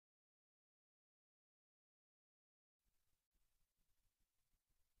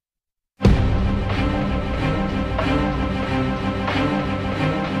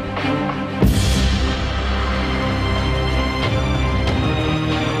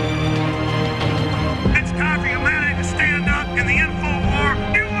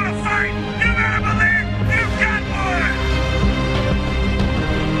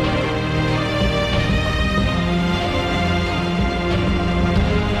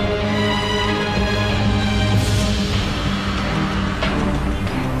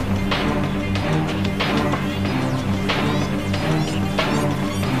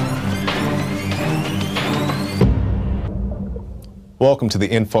Welcome to the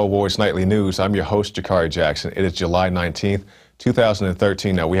Infowars Nightly News. I'm your host, Jakari Jackson. It is July 19th,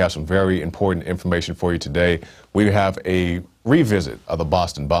 2013. Now, we have some very important information for you today. We have a revisit of the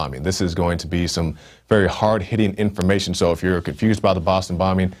Boston bombing. This is going to be some very hard-hitting information. So if you're confused about the Boston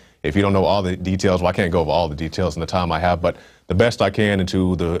bombing, if you don't know all the details, well, I can't go over all the details in the time I have, but the best I can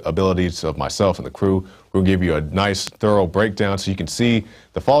into the abilities of myself and the crew, we'll give you a nice, thorough breakdown so you can see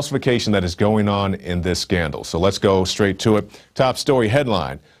the falsification that is going on in this scandal. So let's go straight to it. Top story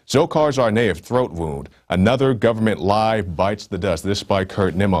headline: Dzhokhar Tsarnaev throat wound. Another government lie bites the dust. This by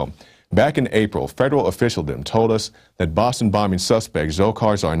Kurt Nimmo. Back in April, federal officialdom told us that Boston bombing suspect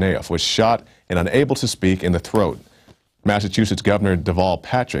Dzhokhar Tsarnaev was shot and unable to speak in the throat. Massachusetts Governor Deval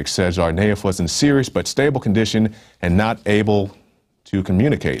Patrick says Tsarnaev was in serious but stable condition and not able to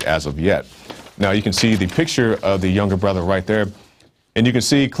communicate as of yet. Now you can see the picture of the younger brother right there, and you can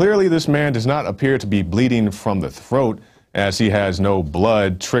see clearly this man does not appear to be bleeding from the throat, as he has no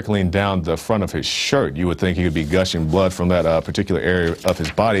blood trickling down the front of his shirt. You would think he would be gushing blood from that particular area of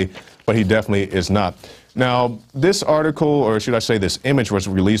his body, but he definitely is not. Now, this article, or should I say this image, was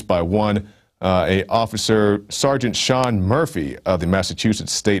released by a officer, Sergeant Sean Murphy of the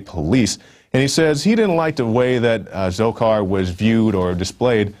Massachusetts State Police, and he says he didn't like the way that Dzhokhar was viewed or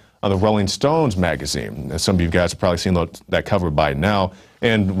displayed on the Rolling Stones magazine. Some of you guys have probably seen that cover by now,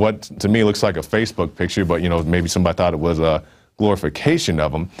 and what to me looks like a Facebook picture, but you know, maybe somebody thought it was a glorification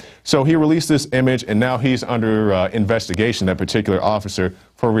of him. So he released this image, and now he's under investigation, that particular officer,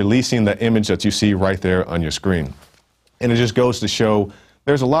 for releasing the image that you see right there on your screen. And it just goes to show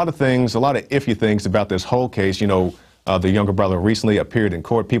there's a lot of things, a lot of iffy things about this whole case. You know, the younger brother recently appeared in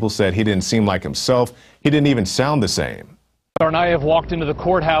court. People said he didn't seem like himself. He didn't even sound the same. Tsarnaev walked into the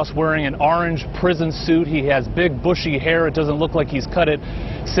courthouse wearing an orange prison suit. He has big bushy hair. It doesn't look like he's cut it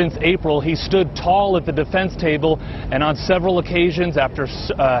since April. He stood tall at the defense table, and on several occasions after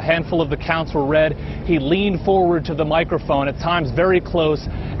a handful of the counts were read, he leaned forward to the microphone, at times very close,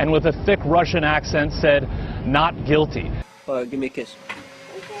 and with a thick Russian accent said, "Not guilty." Give me a kiss.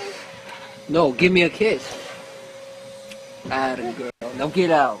 Okay. No, give me a kiss. Adam, girl. Now get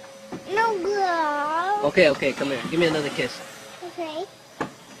out. No, girl. Okay, come here. Give me another kiss. Okay.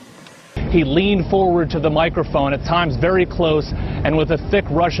 He leaned forward to the microphone, at times very close, and with a thick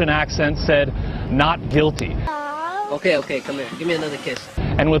Russian accent said, "Not guilty." Okay, come here. Give me another kiss.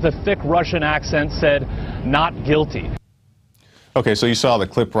 And with a thick Russian accent said, "Not guilty." Okay, so you saw the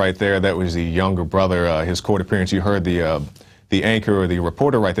clip right there. That was the younger brother, his court appearance. You heard the anchor or the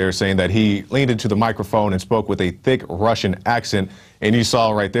reporter right there saying that he leaned into the microphone and spoke with a thick Russian accent. And you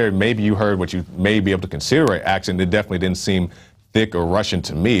saw right there, maybe you heard what you may be able to consider an accent. It definitely didn't seem thick or Russian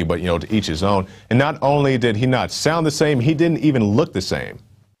to me, but, you know, to each his own. And not only did he not sound the same, he didn't even look the same.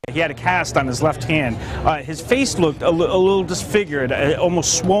 He had a cast on his left hand. His face looked a little disfigured,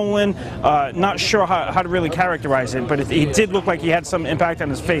 almost swollen. Not sure how to really characterize it, but it did look like he had some impact on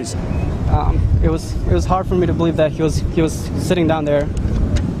his face. It was hard for me to believe that he was sitting down there.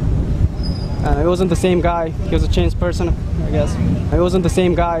 It wasn't the same guy. He was a changed person, I guess. It wasn't the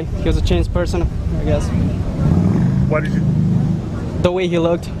same guy. He was a changed person, I guess. What did you? The way he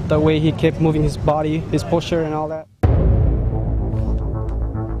looked, the way he kept moving his body, his posture, and all that.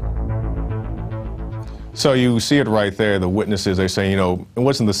 So you see it right there, the witnesses, they say, you know, it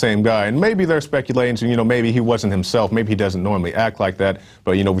wasn't the same guy. And maybe they're speculating, you know, maybe he wasn't himself. Maybe he doesn't normally act like that.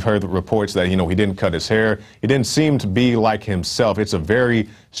 But, you know, we've heard the reports that, you know, he didn't cut his hair. He didn't seem to be like himself. It's a very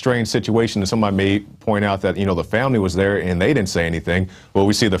strange situation. And somebody may point out that, you know, the family was there and they didn't say anything. Well,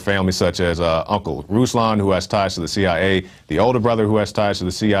 we see the family such as Uncle Ruslan, who has ties to the CIA, the older brother who has ties to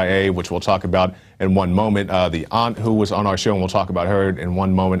the CIA, which we'll talk about in one moment, the aunt who was on our show, and we'll talk about her in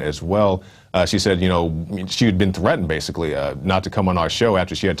one moment as well. She said, you know, she had been threatened, basically, not to come on our show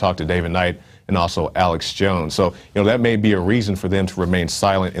after she had talked to David Knight and also Alex Jones. So, you know, that may be a reason for them to remain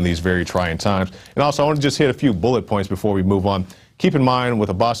silent in these very trying times. And also, I want to just hit a few bullet points before we move on. Keep in mind, with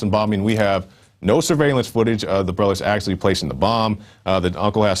the Boston bombing, we have no surveillance footage of the brothers actually placing the bomb. The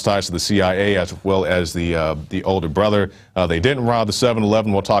uncle has ties to the CIA as well as the older brother. They didn't rob the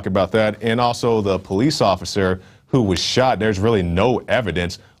 7-Eleven. We'll talk about that. And also the police officer who was shot. There's really no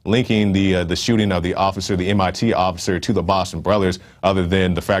evidence linking the shooting of the officer, the MIT officer, to the Boston brothers, other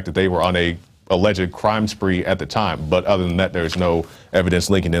than the fact that they were on a alleged crime spree at the time. But other than that, there's no evidence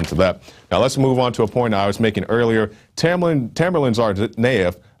linking into that. Now let's move on to a point I was making earlier. Tamerlan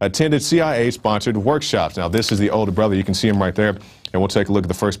Tsarnaev attended CIA-sponsored workshops. Now this is the older brother. You can see him right there. And we'll take a look at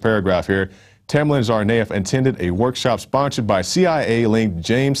the first paragraph here. Tamerlan Tsarnaev attended a workshop sponsored by CIA-linked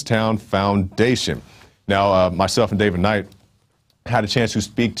Jamestown Foundation. Now, myself and David Knight had a chance to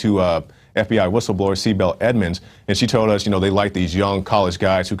speak to FBI whistleblower Cybelle Edmonds, and she told us, they like these young college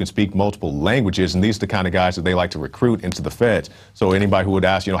guys who can speak multiple languages, and these are the kind of guys that they like to recruit into the feds. So anybody who would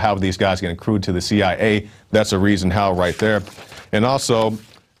ask, how are these guys getting recruited to the CIA, that's a reason how right there. And also,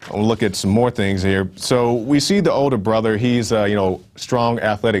 I'll look at some more things here. So we see the older brother. He's strong,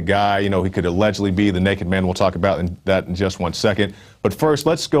 athletic guy. He could allegedly be the naked man. We'll talk about that in just one second. But first,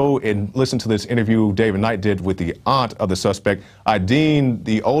 let's go and listen to this interview David Knight did with the aunt of the suspect, IDing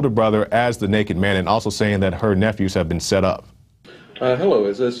the older brother as the naked man, and also saying that her nephews have been set up. Hello,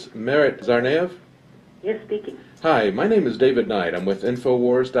 is this Merit Zarnaev? Yes, speaking. Hi, my name is David Knight. I'm with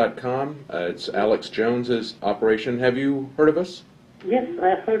Infowars.com. It's Alex Jones's operation. Have you heard of us? Yes,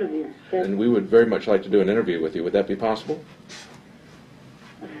 I've heard of you. Yes. And we would very much like to do an interview with you. Would that be possible?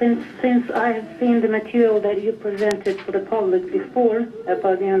 Since I have seen the material that you presented for the public before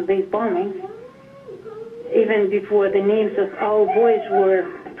about these bombings, even before the names of our boys were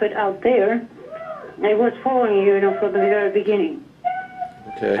put out there, I was following you, from the very beginning.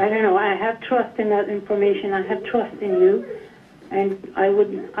 Okay. I don't know. I have trust in that information. I have trust in you, and I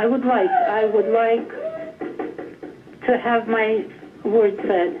would like to have my word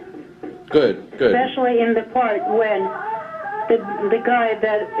said. Good. Especially in the part when the guy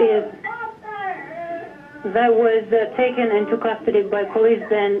that was taken into custody by police,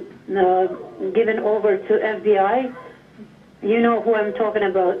 then given over to FBI. You know who I'm talking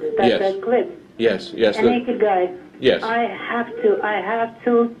about? Yes. That clip. Yes. The naked guy. Yes. I have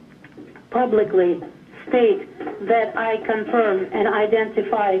to publicly state that I confirm and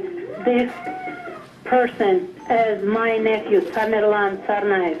identify this person as my nephew, Tamerlan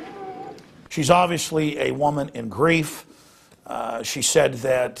Tsarnaev. She's obviously a woman in grief. She said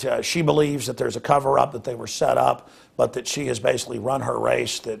that she believes that there's a cover-up, that they were set up, but that she has basically run her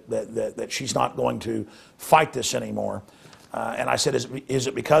race, that she's not going to fight this anymore. And I said, is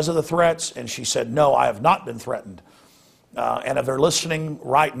it because of the threats? And she said, no, I have not been threatened. And if they're listening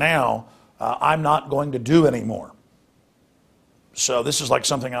right now, I'm not going to do anymore. So this is like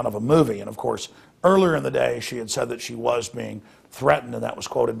something out of a movie. And of course, earlier in the day, she had said that she was being threatened, and that was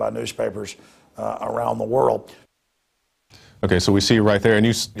quoted by newspapers around the world. Okay, so we see right there, and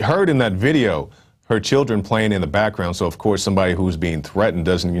you heard in that video her children playing in the background. So of course, somebody who's being threatened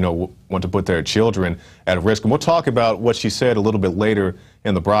doesn't, want to put their children at risk. And we'll talk about what she said a little bit later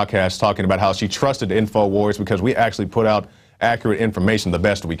in the broadcast, talking about how she trusted Infowars because we actually put out accurate information the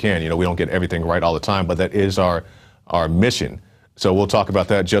best we can. We don't get everything right all the time, but that is our mission. So we'll talk about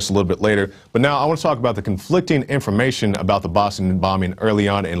that just a little bit later. But now I want to talk about the conflicting information about the Boston bombing early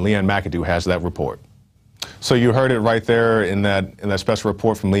on, and Leanne McAdoo has that report. So you heard it right there in that special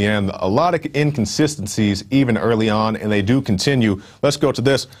report from Leanne. A lot of inconsistencies even early on, and they do continue. Let's go to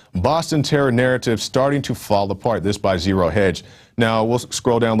this. Boston terror narrative starting to fall apart. This by Zero Hedge. Now, we'll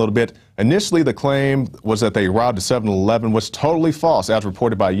scroll down a little bit. Initially, the claim was that they robbed a 7-Eleven was totally false, as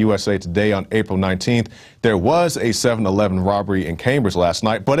reported by USA Today on April 19th. There was a 7-Eleven robbery in Cambridge last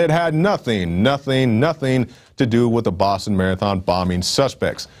night, but it had nothing to do with the Boston Marathon bombing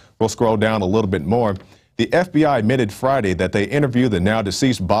suspects. We'll scroll down a little bit more. The FBI admitted Friday that they interviewed the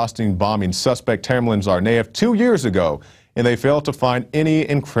now-deceased Boston bombing suspect Tamerlan Tsarnaev 2 years ago, and they failed to find any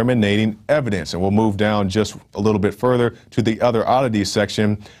incriminating evidence. And we'll move down just a little bit further to the other oddities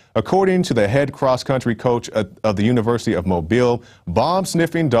section. According to the head cross-country coach of the University of Mobile,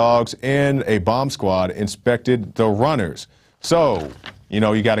 bomb-sniffing dogs and a bomb squad inspected the runners. So,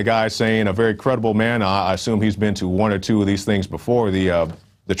 you got a guy saying, a very credible man, I assume he's been to one or two of these things before, the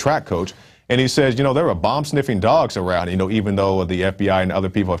track coach. And he says, there were bomb-sniffing dogs around, even though the FBI and other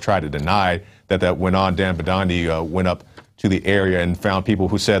people have tried to deny that went on. Dan Badandi went up to the area and found people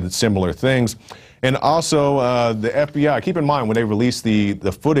who said similar things. And also, the FBI, keep in mind, when they released the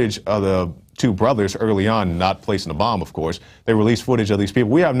footage of the two brothers early on, not placing a bomb, of course, they released footage of these people.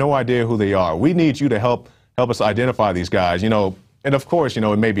 We have no idea who they are. We need you to help us identify these guys, And of course, it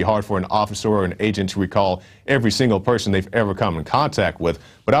may be hard for an officer or an agent to recall every single person they've ever come in contact with.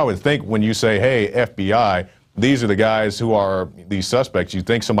 But I would think when you say, hey, FBI, these are the guys who are these suspects, you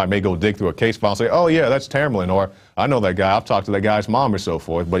think somebody may go dig through a case file and say, oh, yeah, that's Tamerlan, or I know that guy, I've talked to that guy's mom or so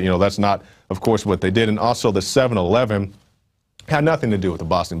forth. But, that's not, of course, what they did. And also the 7-Eleven had nothing to do with the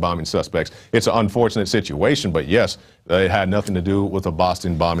Boston bombing suspects. It's an unfortunate situation, but yes, it had nothing to do with the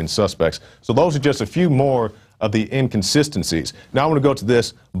Boston bombing suspects. So those are just a few more of the inconsistencies. Now I want to go to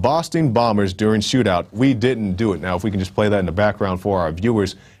this. Boston bombers during shootout. We didn't do it. Now, if we can just play that in the background for our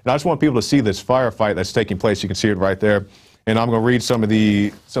viewers. And I just want people to see this firefight that's taking place. You can see it right there. And I'm going to read some of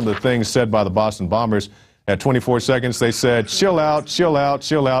the things said by the Boston bombers. At 24 seconds, they said, chill out, chill out,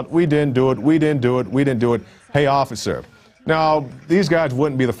 chill out. We didn't do it. We didn't do it. We didn't do it. Hey, officer, Now, these guys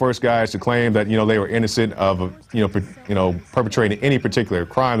wouldn't be the first guys to claim that, they were innocent of, perpetrating any particular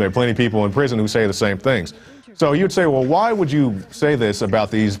crime. There are plenty of people in prison who say the same things. So you'd say, well, why would you say this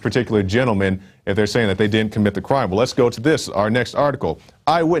about these particular gentlemen if they're saying that they didn't commit the crime? Well, let's go to this, our next article.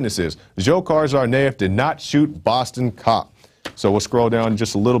 Eyewitnesses. Dzhokhar Tsarnaev did not shoot Boston cop. So we'll scroll down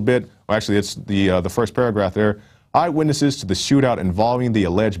just a little bit. Well, actually, it's the first paragraph there. Eyewitnesses to the shootout involving the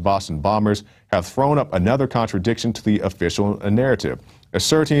alleged Boston bombers have thrown up another contradiction to the official narrative,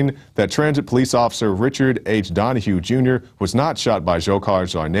 asserting that transit police officer Richard H. Donahue Jr. was not shot by Dzhokhar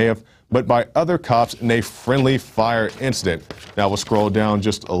Tsarnaev, but by other cops in a friendly fire incident. Now we'll scroll down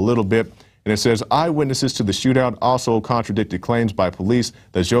just a little bit, and it says eyewitnesses to the shootout also contradicted claims by police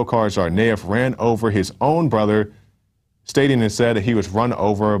that Dzhokhar Tsarnaev ran over his own brother, stating instead that he was run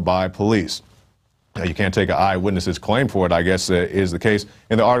over by police. Now, you can't take an eyewitness's claim for it, I guess, is the case.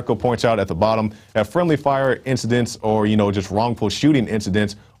 And the article points out at the bottom that friendly fire incidents or, just wrongful shooting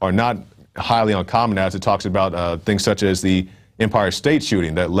incidents are not highly uncommon, as it talks about things such as the Empire State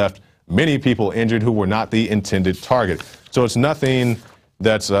shooting that left many people injured who were not the intended target. So it's nothing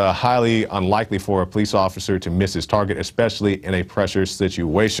that's highly unlikely for a police officer to miss his target, especially in a pressure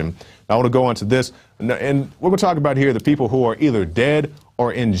situation. Now, I want to go on to this, and we're going to talk about here the people who are either dead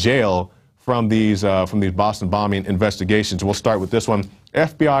or in jail from these Boston bombing investigations. We'll start with this one.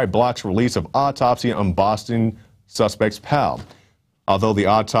 FBI blocks release of autopsy on Boston suspect's pal. Although the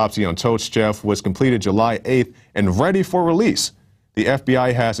autopsy on Tochev was completed July 8th and ready for release, the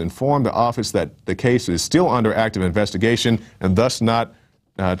FBI has informed the office that the case is still under active investigation and thus not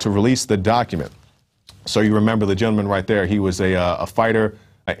to release the document. So you remember the gentleman right there. He was a fighter,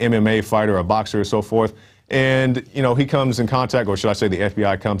 an MMA fighter, a boxer, so forth. And, he comes in contact, or should I say the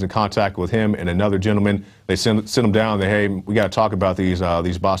FBI comes in contact with him and another gentleman. They send him down. They, hey, we got to talk about these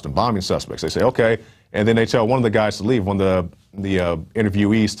Boston bombing suspects. They say, okay. And then they tell one of the guys to leave, one of the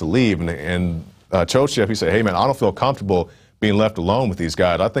interviewees to leave. And Tochev, he said, hey, man, I don't feel comfortable being left alone with these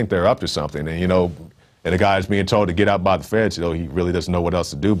guys. I think they're up to something. And, and the guy's being told to get out by the feds. He really doesn't know what else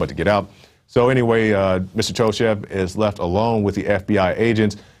to do but to get out. So anyway, Mr. Tochev is left alone with the FBI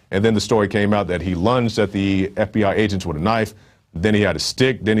agents. And then the story came out that he lunged at the FBI agents with a knife. Then he had a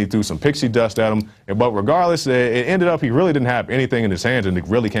stick. Then he threw some pixie dust at them. But regardless, it ended up he really didn't have anything in his hands, and it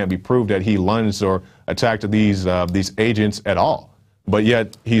really can't be proved that he lunged or attacked these agents at all. But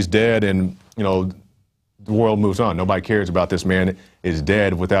yet he's dead, and the world moves on. Nobody cares about this man is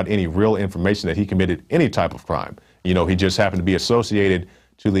dead without any real information that he committed any type of crime. He just happened to be associated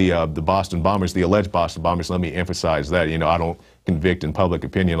to the Boston bombers, the alleged Boston bombers. Let me emphasize that. I don't convict in public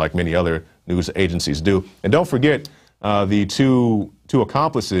opinion like many other news agencies do. And don't forget the two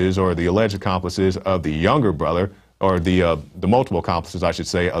accomplices, or the alleged accomplices of the younger brother, or the multiple accomplices, I should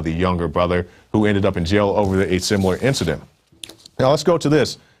say, of the younger brother who ended up in jail over a similar incident. Now let's go to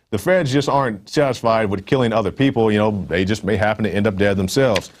this. The feds just aren't satisfied with killing other people. They just may happen to end up dead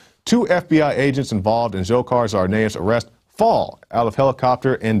themselves. 2 FBI agents involved in Dzhokhar Tsarnaev's arrest fall out of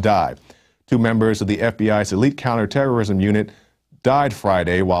helicopter and die. 2 members of the FBI's elite counterterrorism unit died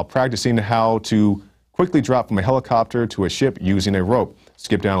Friday while practicing how to quickly drop from a helicopter to a ship using a rope.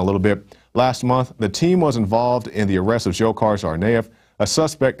 Skip down a little bit. Last month, the team was involved in the arrest of Dzhokhar Tsarnaev, a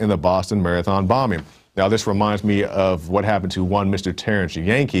suspect in the Boston Marathon bombing. Now, this reminds me of what happened to one Mr. Terrence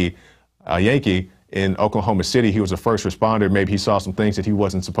Yankee in Oklahoma City. He was a first responder. Maybe he saw some things that he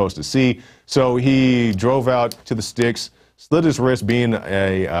wasn't supposed to see. So he drove out to the sticks, slit his wrist, being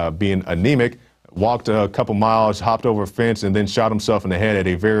anemic, walked a couple miles, hopped over a fence, and then shot himself in the head at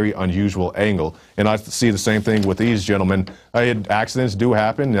a very unusual angle. And I see the same thing with these gentlemen. Accidents do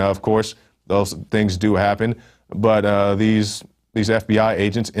happen. Of course, those things do happen. But these FBI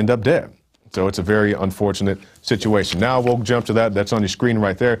agents end up dead. So it's a very unfortunate situation. Now we'll jump to that. That's on your screen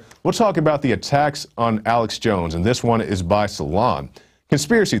right there. We'll talk about the attacks on Alex Jones, and this one is by Salon.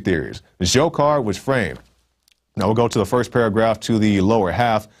 Conspiracy theories. Dzhokhar was framed. Now we'll go to the first paragraph to the lower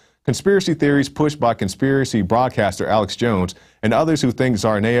half. Conspiracy theories pushed by conspiracy broadcaster Alex Jones and others who think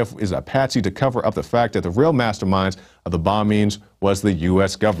Tsarnaev is a patsy to cover up the fact that the real masterminds of the bombings was the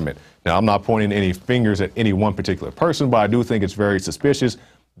U.S. government. Now, I'm not pointing any fingers at any one particular person, but I do think it's very suspicious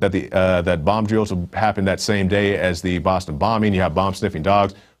that that bomb drills happened that same day as the Boston bombing. You have bomb-sniffing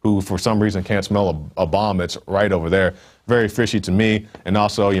dogs who, for some reason, can't smell a bomb that's right over there. Very fishy to me. And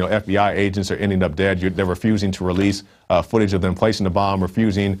also, FBI agents are ending up dead. They're refusing to release footage of them placing the bomb,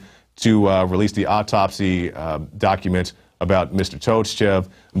 refusing to release the autopsy documents about Mr. Tochev.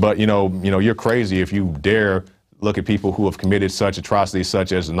 But, you're crazy if you dare look at people who have committed such atrocities,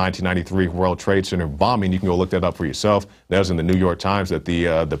 such as the 1993 World Trade Center bombing. You can go look that up for yourself. That was in the New York Times that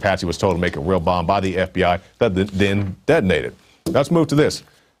the patsy was told to make a real bomb by the FBI that then detonated. Let's move to this.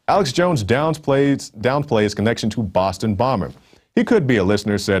 Alex Jones downplays connection to Boston bomber. He could be a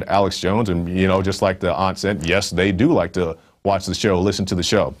listener, said Alex Jones, and just like the aunt said, yes, they do like to watch the show, listen to the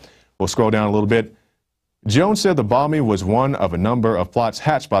show. We'll scroll down a little bit. Jones said the bombing was one of a number of plots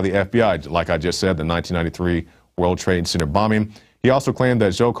hatched by the FBI, like I just said, the 1993 World Trade Center bombing. He also claimed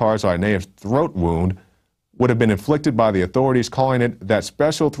that Dzhokhar Tsarnaev's throat wound would have been inflicted by the authorities, calling it that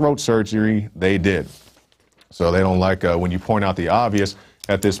special throat surgery they did. So they don't like when you point out the obvious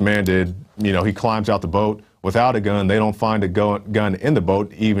that this man did. He climbs out the boat without a gun. They don't find a gun in the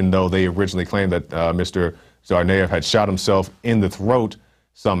boat, even though they originally claimed that Mr. Tsarnaev had shot himself in the throat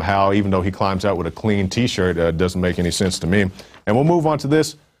somehow, even though he climbs out with a clean T-shirt. Doesn't make any sense to me. And we'll move on to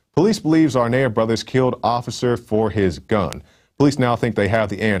this. Police believe Tsarnaev brothers killed officer for his gun. Police now think they have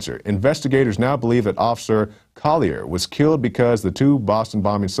the answer. Investigators now believe that Officer Collier was killed because the two Boston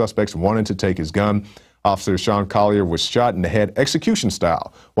bombing suspects wanted to take his gun. Officer Sean Collier was shot in the head execution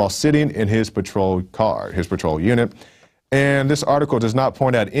style while sitting in his patrol car, his patrol unit. And this article does not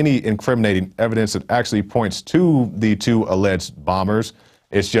point out any incriminating evidence that actually points to the two alleged bombers.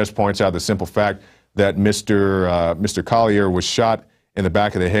 It just points out the simple fact that Mr. Collier was shot in the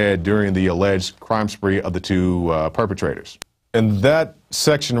back of the head during the alleged crime spree of the two perpetrators. And that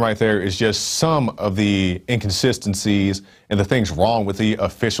section right there is just some of the inconsistencies and the things wrong with the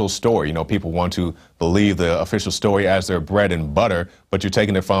official story. People want to believe the official story as their bread and butter, but you're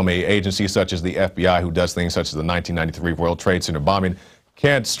taking it from an agency such as the FBI, who does things such as the 1993 World Trade Center bombing.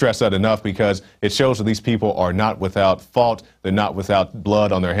 Can't stress that enough, because it shows that these people are not without fault. They're not without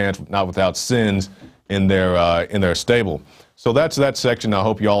blood on their hands, not without sins in their stable. So that's that section. I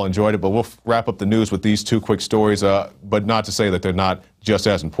hope you all enjoyed it, but we'll wrap up the news with these two quick stories, but not to say that they're not just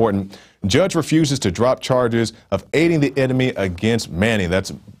as important. Judge refuses to drop charges of aiding the enemy against Manning.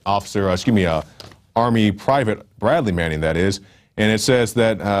 That's Army Private Bradley Manning, that is. And it says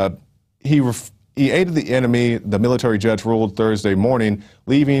that he aided the enemy, the military judge ruled Thursday morning,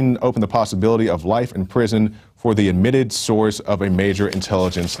 leaving open the possibility of life in prison for the admitted source of a major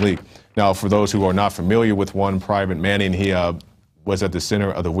intelligence leak. Now, for those who are not familiar with one Private Manning, he was at the center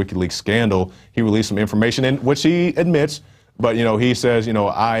of the WikiLeaks scandal. He released some information, in which he admits, but, he says,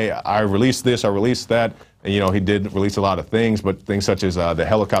 I released this, I released that. And, he did release a lot of things, but things such as the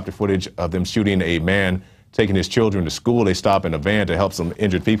helicopter footage of them shooting a man taking his children to school. They stop in a van to help some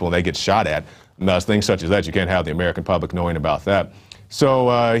injured people, and they get shot at. And things such as that, you can't have the American public knowing about that.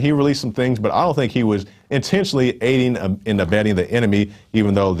 So he released some things, but I don't think he was intentionally aiding and abetting the enemy,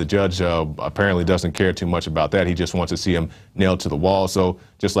 even though the judge apparently doesn't care too much about that. He just wants to see him nailed to the wall. So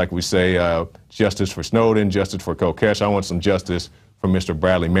just like we say, justice for Snowden, justice for Kokesh, I want some justice for Mr.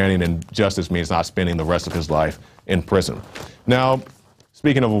 Bradley Manning, and justice means not spending the rest of his life in prison. Now,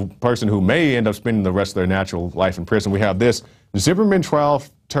 speaking of a person who may end up spending the rest of their natural life in prison, we have this. Zimmerman trial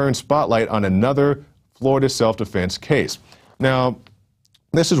turns spotlight on another Florida self-defense case. Now,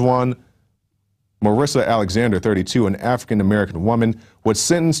 this is one. Marissa Alexander, 32, an African-American woman, was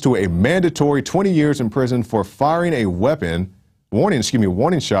sentenced to a mandatory 20 years in prison for firing a warning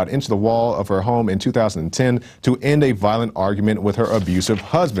shot into the wall of her home in 2010 to end a violent argument with her abusive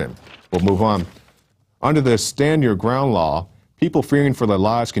husband. We'll move on. Under the Stand Your Ground law, people fearing for their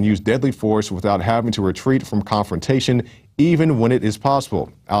lives can use deadly force without having to retreat from confrontation, even when it is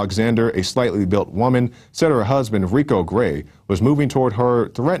possible. Alexander, a slightly built woman, said her husband, Rico Gray, was moving toward her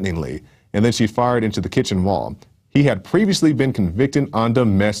threateningly, and then she fired into the kitchen wall. He had previously been convicted on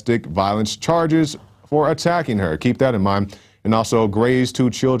domestic violence charges for attacking her. Keep that in mind. And also, Gray's two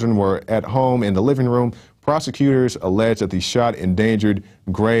children were at home in the living room. Prosecutors allege that the shot endangered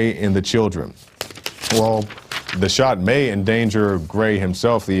Gray and the children. Well, the shot may endanger Gray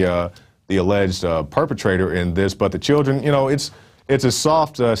himself, the alleged perpetrator in this, but the children, it's a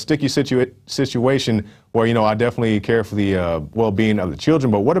soft, sticky situation where, I definitely care for the well-being of the children.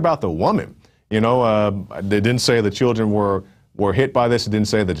 But what about the woman? They didn't say the children were hit by this. It didn't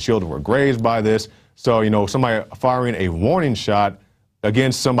say that the children were grazed by this. So, somebody firing a warning shot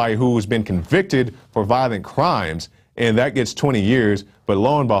against somebody who's been convicted for violent crimes, and that gets 20 years. But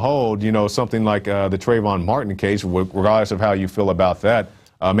lo and behold, something like the Trayvon Martin case, regardless of how you feel about that,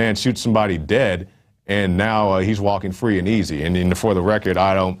 a man shoots somebody dead, and now he's walking free and easy. And for the record,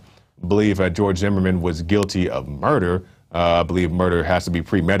 I don't believe George Zimmerman was guilty of murder. I believe murder has to be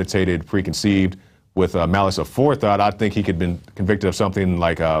premeditated, preconceived, with malice aforethought. I think he could have been convicted of something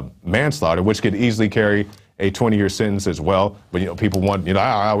like manslaughter, which could easily carry a 20-year sentence as well. But, you know, people want, you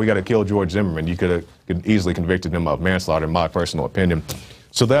know, we got to kill George Zimmerman. You could easily convicted him of manslaughter, in my personal opinion.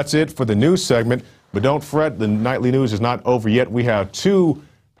 So that's it for the news segment. But don't fret, the nightly news is not over yet. We have two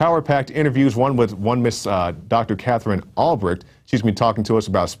power-packed interviews, one with Miss Dr. Katherine Albrecht. She's been talking to us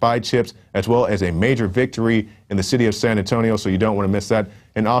about spy chips, as well as a major victory in the city of San Antonio, so you don't want to miss that.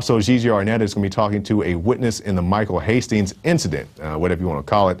 And also, Gigi Hernandez is going to be talking to a witness in the Michael Hastings incident, whatever you want to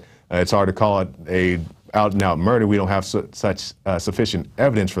call it. It's hard to call it a out-and-out murder. We don't have such sufficient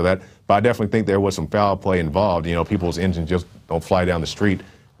evidence for that, but I definitely think there was some foul play involved. You know, people's engines just don't fly down the street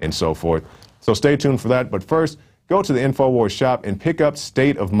and so forth. So stay tuned for that. But first, go to the Infowars shop and pick up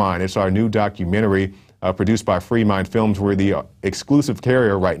State of Mind. It's our new documentary produced by Free Mind Films. We're the exclusive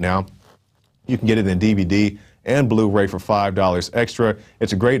carrier right now. You can get it in DVD and Blu-ray for $5 extra.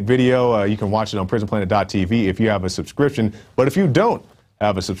 It's a great video. You can watch it on PrisonPlanet.tv if you have a subscription. But if you don't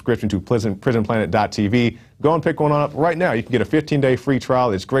have a subscription to PrisonPlanet.tv, go and pick one up right now. You can get a 15-day free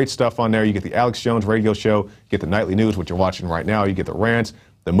trial. It's great stuff on there. You get the Alex Jones radio show, you get the nightly news, which you're watching right now. You get the rants,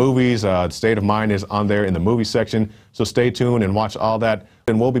 the movies. State of Mind is on there in the movie section. So stay tuned and watch all that.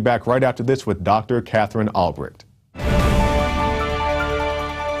 And we'll be back right after this with Dr. Katherine Albrecht.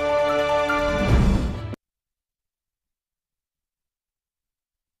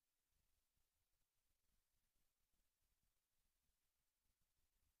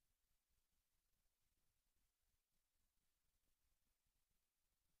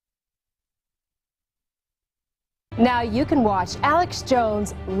 Now you can watch Alex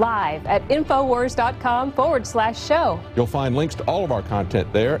Jones live at Infowars.com/show. You'll find links to all of our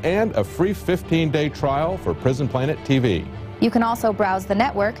content there and a free 15-day trial for Prison Planet TV. You can also browse the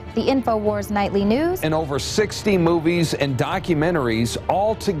network, the Infowars Nightly News, and over 60 movies and documentaries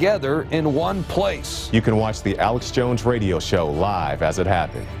all together in one place. You can watch the Alex Jones radio show live as it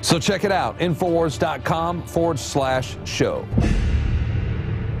happened. So check it out, Infowars.com/show.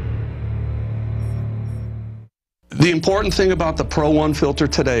 The important thing about the Pro One filter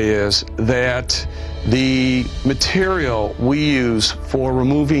today is that the material we use for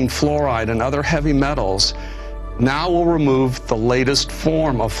removing fluoride and other heavy metals now will remove the latest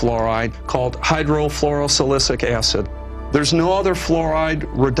form of fluoride called hydrofluorosilicic acid. There's no other fluoride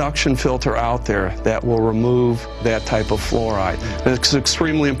reduction filter out there that will remove that type of fluoride. And it's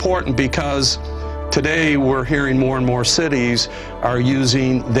extremely important because today we're hearing more and more cities are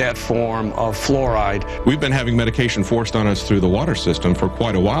using that form of fluoride. We've been having medication forced on us through the water system for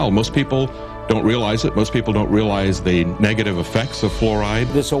quite a while. Most people don't realize it. Most people don't realize the negative effects of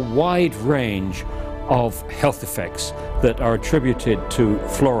fluoride. There's a wide range of health effects that are attributed to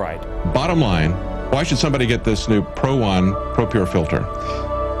fluoride. Bottom line, why should somebody get this new Pro One Pro Pure filter?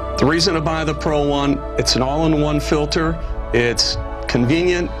 The reason to buy the Pro One, it's an all-in-one filter. It's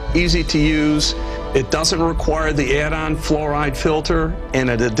convenient, easy to use. It doesn't require the add-on fluoride filter, and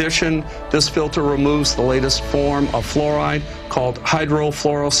in addition, this filter removes the latest form of fluoride called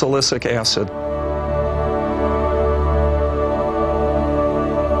hydrofluorosilicic acid.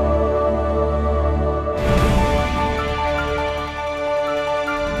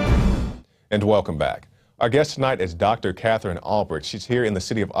 And welcome back. Our guest tonight is Dr. Katherine Albrecht. She's here in the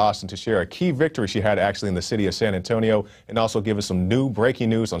city of Austin to share a key victory she had actually in the city of San Antonio and also give us some new breaking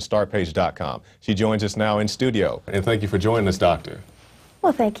news on StartPage.com. She joins us now in studio. And thank you for joining us, Doctor.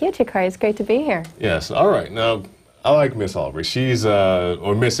 Well, thank you, Jakari. It's great to be here. Yes, all right. Now, I like Miss Albrecht. She's,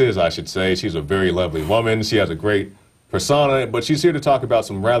 or Mrs. I should say, she's a very lovely woman. She has a great persona, but she's here to talk about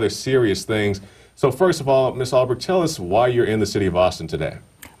some rather serious things. So first of all, Miss Albrecht, tell us why you're in the city of Austin today.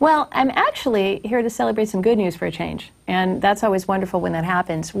 Well, I'm actually here to celebrate some good news for a change, and that's always wonderful when that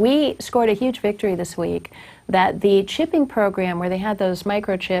happens. We scored a huge victory this week that the chipping program where they had those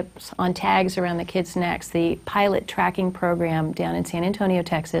microchips on tags around the kids' necks, the pilot tracking program down in San Antonio,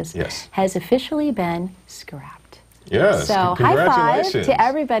 Texas, has officially been scrapped. Yes, so high five to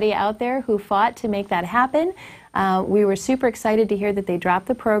everybody out there who fought to make that happen. We were super excited to hear that they dropped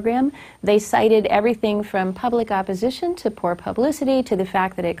the program. They cited everything from public opposition to poor publicity to the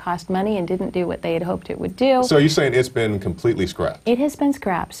fact that it cost money and didn't do what they had hoped it would do. So you're saying it's been completely scrapped? It has been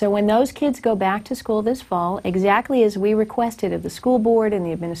scrapped. So when those kids go back to school this fall, exactly as we requested of the school board and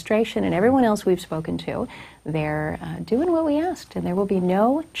the administration and everyone else we've spoken to, they're doing what we asked, and there will be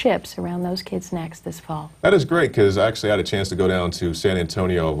no chips around those kids' necks this fall. That is great, because I actually had a chance to go down to San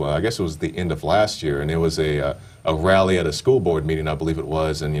Antonio, I guess it was the end of last year, and there was a rally at a school board meeting, I believe it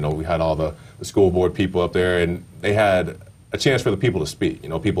was, and you know, we had all the school board people up there, and they had a chance for the people to speak. You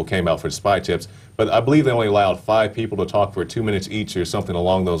know, people came out for the spy chips, but I believe they only allowed 5 people to talk for 2 minutes each or something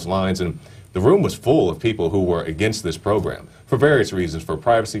along those lines. And the room was full of people who were against this program for various reasons, for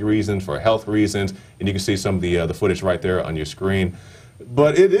privacy reasons, for health reasons, and you can see some of the footage right there on your screen.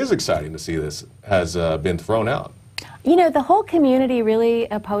 But it is exciting to see this has been thrown out. You know, the whole community really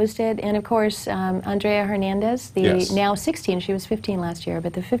opposed it, and of course, Andrea Hernandez, the now 16, she was 15 last year,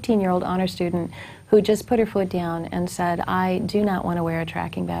 but the 15-year-old honor student who just put her foot down and said, I do not want to wear a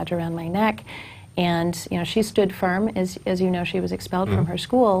tracking badge around my neck. And, you know, she stood firm. As you know, she was expelled from her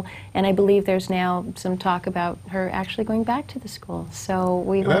school, and I believe there's now some talk about her actually going back to the school. So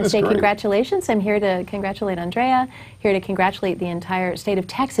we want to say congratulations. I'm here to congratulate Andrea, here to congratulate the entire state of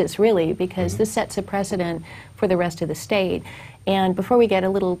Texas, really, because this sets a precedent for the rest of the state. And before we get a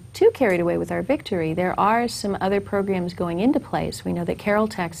little too carried away with our victory, there are some other programs going into place. We know that Carroll,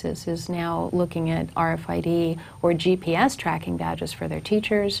 Texas is now looking at RFID or GPS tracking badges for their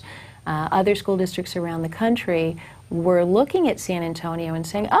teachers. Other school districts around the country were looking at San Antonio and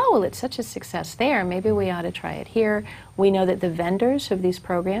saying, oh, well, it's such a success there, maybe we ought to try it here. We know that the vendors of these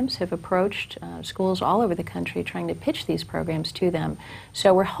programs have approached schools all over the country trying to pitch these programs to them.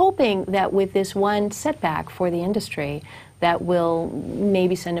 So we're hoping that with this one setback for the industry, that will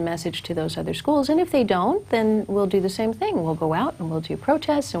maybe send a message to those other schools. And if they don't, then we'll do the same thing. We'll go out and we'll do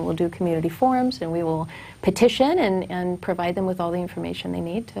protests and we'll do community forums and we will petition and provide them with all the information they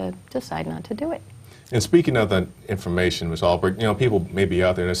need to decide not to do it. And speaking of that information, Ms. Albrecht, you know, people may be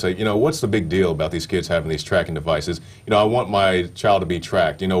out there and say, you know, what's the big deal about these kids having these tracking devices? You know, I want my child to be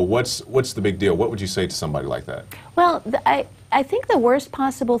tracked. You know, what's the big deal? What would you say to somebody like that? Well, I think the worst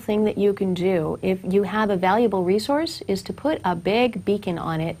possible thing that you can do if you have a valuable resource is to put a big beacon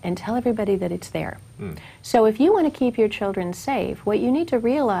on it and tell everybody that it's there. So if you want to keep your children safe, what you need to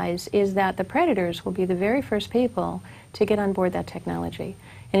realize is that the predators will be the very first people to get on board that technology.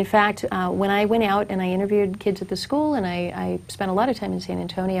 And in fact, when I went out and I interviewed kids at the school and I spent a lot of time in San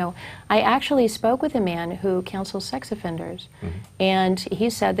Antonio, I actually spoke with a man who counsels sex offenders. And he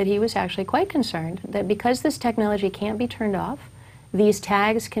said that he was actually quite concerned that because this technology can't be turned off, these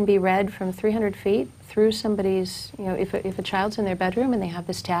tags can be read from 300 feet through somebody's, you know, if a child's in their bedroom and they have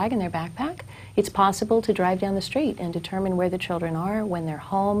this tag in their backpack, it's possible to drive down the street and determine where the children are, when they're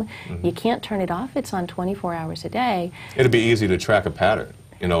home. You can't turn it off. It's on 24 hours a day. It'd be easy to track a pattern.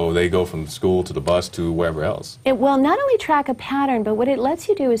 You know, they go from school to the bus to wherever else. It will not only track a pattern, but what it lets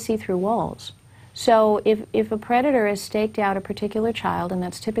you do is see through walls. So if a predator has staked out a particular child, and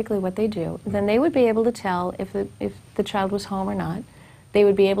that's typically what they do, then they would be able to tell if the child was home or not. They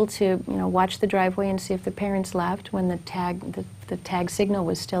would be able to, you know, watch the driveway and see if the parents left when the tag signal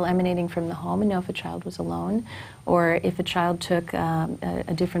was still emanating from the home and know if a child was alone, or if a child took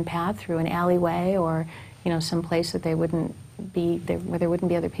a different path through an alleyway or, you know, some place that they wouldn't be there, where there wouldn't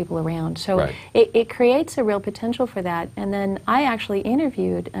be other people around. So it creates a real potential for that. And then I actually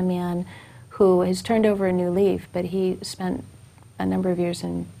interviewed a man who has turned over a new leaf, but he spent a number of years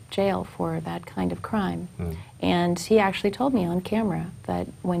in jail for that kind of crime. And he actually told me on camera that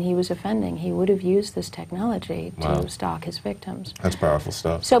when he was offending, he would have used this technology to stalk his victims. That's powerful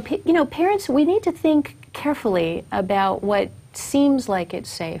stuff. So, you know, parents, we need to think carefully about what seems like it's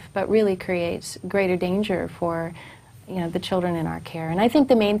safe, but really creates greater danger for, you know, the children in our care. And I think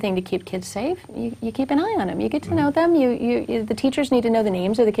the main thing to keep kids safe, you keep an eye on them. You get to know them. The teachers need to know the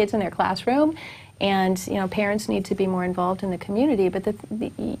names of the kids in their classroom, and, you know, parents need to be more involved in the community. But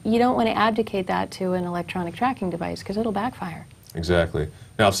you don't want to abdicate that to an electronic tracking device because it'll backfire. Exactly.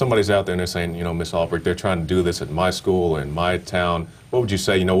 Now, if somebody's out there and they're saying, you know, Ms. Albrecht, they're trying to do this at my school or in my town, what would you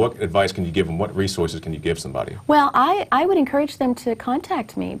say? You know, what advice can you give them? What resources can you give somebody? Well, I would encourage them to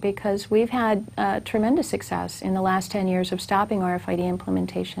contact me because we've had tremendous success in the last 10 years of stopping RFID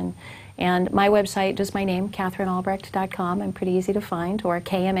implementation. And my website, just my name, KatherineAlbrecht.com, I'm pretty easy to find, or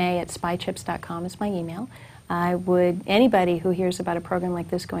KMA@spychips.com is my email. Anybody who hears about a program like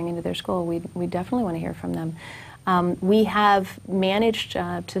this going into their school, we definitely want to hear from them. We have managed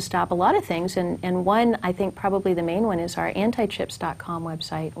to stop a lot of things, and one, I think probably the main one, is our antichips.com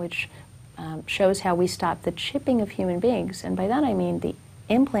website, which shows how we stop the chipping of human beings, and by that I mean the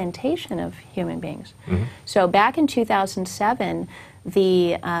implantation of human beings. So back in 2007,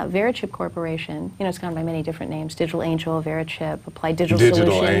 the Verichip Corporation, you know, it's gone by many different names, Digital Angel, Verichip, Applied Digital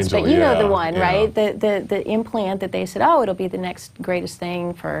Solutions, but you know the one, right? The implant that they said, oh, it'll be the next greatest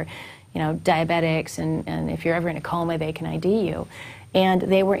thing for, you know, diabetics, and if you're ever in a coma, they can ID you. And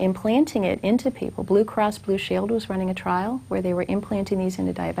they were implanting it into people. Blue Cross Blue Shield was running a trial where they were implanting these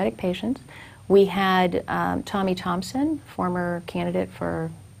into diabetic patients. We had Tommy Thompson, former candidate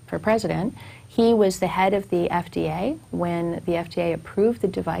for for president. He was the head of the FDA when the FDA approved the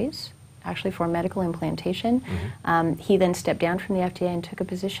device, actually for medical implantation. He then stepped down from the FDA and took a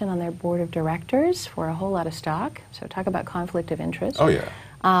position on their board of directors for a whole lot of stock. So talk about conflict of interest. Oh,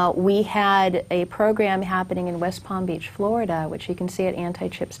 yeah. We had a program happening in West Palm Beach, Florida, which you can see at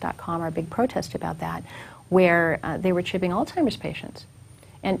antichips.com, our big protest about that, where they were chipping Alzheimer's patients.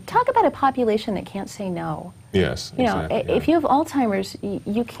 And talk about a population that can't say no. Yes, you know, exactly, if you have Alzheimer's,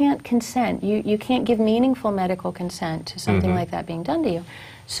 you can't consent. You can't give meaningful medical consent to something like that being done to you.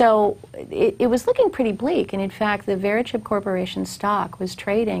 So it was looking pretty bleak, and in fact, the Verichip Corporation stock was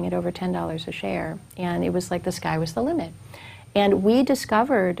trading at over $10 a share, and it was like the sky was the limit. And we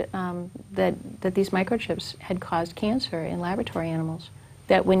discovered that these microchips had caused cancer in laboratory animals.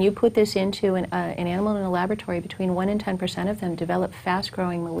 That when you put this into an animal in a laboratory, between 1 and 10% of them develop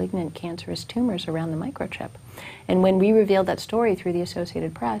fast-growing malignant cancerous tumors around the microchip. And when we revealed that story through the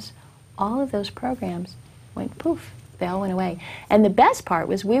Associated Press, all of those programs went poof. They all went away. And the best part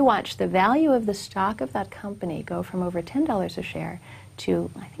was we watched the value of the stock of that company go from over $10 a share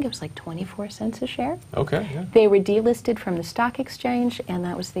to, I think it was like 24 cents a share. Okay, yeah. They were delisted from the stock exchange, and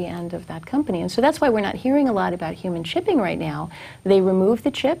that was the end of that company. And so that's why we're not hearing a lot about human chipping right now. They removed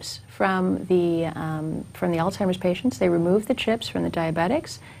the chips from the Alzheimer's patients. They removed the chips from the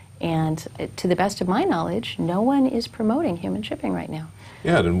diabetics. And to the best of my knowledge, no one is promoting human chipping right now.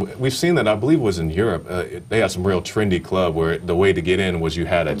 Yeah, and we've seen that, I believe it was in Europe. They had some real trendy club where the way to get in was you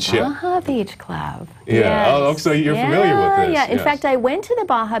had a chip. Baja Beach Club. Yeah, yes. Oh, so you're familiar with this. Yeah, in yes. fact, I went to the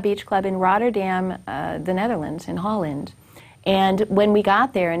Baja Beach Club in Rotterdam, the Netherlands, in Holland. And when we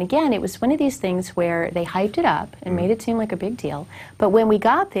got there, and again, it was one of these things where they hyped it up and made it seem like a big deal. But when we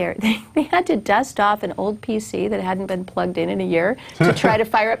got there, they had to dust off an old PC that hadn't been plugged in a year to try to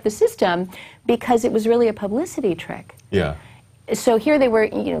fire up the system because it was really a publicity trick. Yeah. So here they were,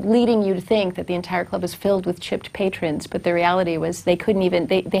 leading you to think that the entire club was filled with chipped patrons, but the reality was they couldn't even,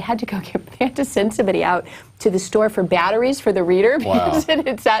 they had to send somebody out to the store for batteries for the reader because it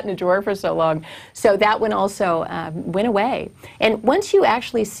had sat in a drawer for so long. So that one also went away. And once you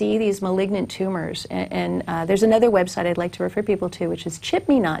actually see these malignant tumors, and there's another website I'd like to refer people to, which is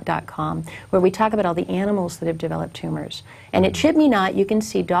chipmenot.com, where we talk about all the animals that have developed tumors. And at ChipMeNot, you can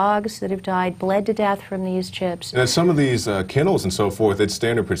see dogs that have died, bled to death from these chips. And some of these kennels and so forth, it's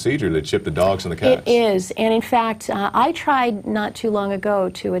standard procedure to chip the dogs and the cats. It is. And in fact, I tried not too long ago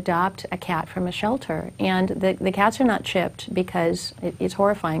to adopt a cat from a shelter. And the cats are not chipped because it's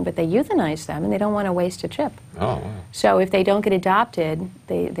horrifying, but they euthanize them and they don't want to waste a chip. Oh, wow. So if they don't get adopted,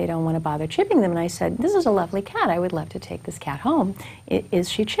 they don't want to bother chipping them. And I said, this is a lovely cat. I would love to take this cat home. Is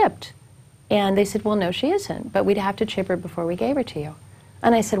she chipped? And they said, well, no, she isn't, but we'd have to chip her before we gave her to you.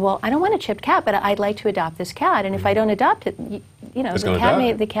 And I said, well, I don't want a chipped cat, but I'd like to adopt this cat. And if I don't adopt it, the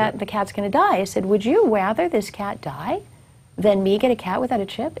cat's going to die. I said, would you rather this cat die than me get a cat without a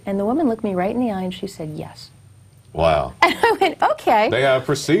chip? And the woman looked me right in the eye and she said, yes. Wow. And I went, okay. They have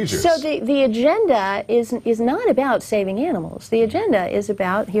procedures. So the agenda is not about saving animals. The agenda is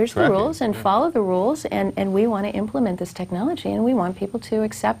about, here's the rules, and follow the rules, and we want to implement this technology, and we want people to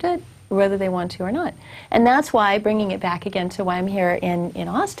accept it, whether they want to or not. And that's why, bringing it back again to why I'm here in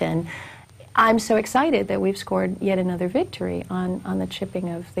Austin, I'm so excited that we've scored yet another victory on the chipping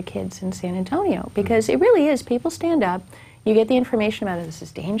of the kids in San Antonio, because it really is, people stand up, you get the information about it, this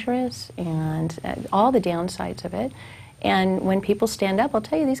is dangerous, and all the downsides of it, and when people stand up, I'll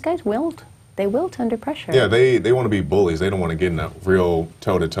tell you, these guys wilt. They wilt under pressure. Yeah, they want to be bullies. They don't want to get in a real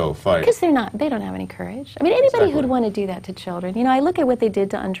toe-to-toe fight. Because they don't have any courage. I mean, anybody who'd want to do that to children. You know, I look at what they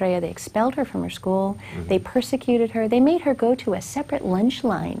did to Andrea. They expelled her from her school. They persecuted her. They made her go to a separate lunch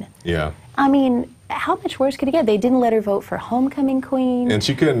line. Yeah. I mean, how much worse could it get? They didn't let her vote for homecoming queen. And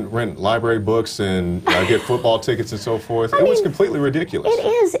she couldn't rent library books and get football tickets and so forth. It was completely ridiculous. It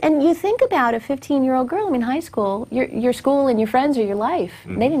is. And you think about a 15-year-old girl, I mean, high school, your school and your friends are your life.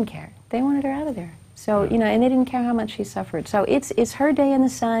 They didn't care. They wanted her out of there. So, you know, and they didn't care how much she suffered. So it's her day in the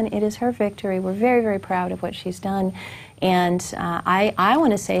sun. It is her victory. We're very, very proud of what she's done. And I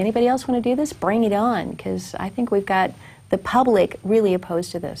want to say, anybody else want to do this? Bring it on, because I think we've got the public really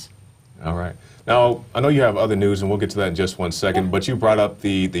opposed to this. All right. Now, I know you have other news, and we'll get to that in just one second, but you brought up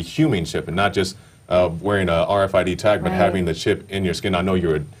the human chip, and not just wearing a RFID tag, but having the chip in your skin. I know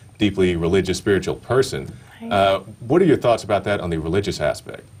you're a deeply religious, spiritual person. What are your thoughts about that on the religious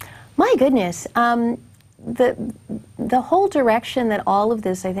aspect? My goodness. The whole direction that all of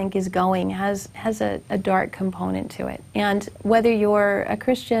this, I think, is going has a dark component to it. And whether you're a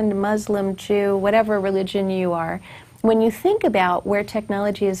Christian, Muslim, Jew, whatever religion you are, when you think about where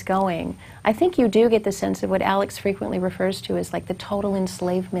technology is going, I think you do get the sense of what Alex frequently refers to as like the total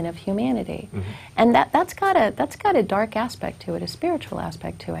enslavement of humanity. And that's got a dark aspect to it, a spiritual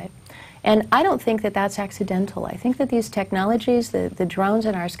aspect to it. And I don't think that that's accidental. I think that these technologies, the drones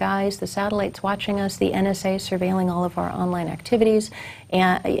in our skies, the satellites watching us, the NSA surveilling all of our online activities,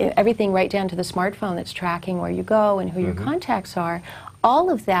 and everything right down to the smartphone that's tracking where you go and who your contacts are,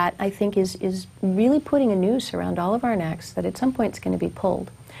 all of that, I think, is really putting a noose around all of our necks that at some point it's going to be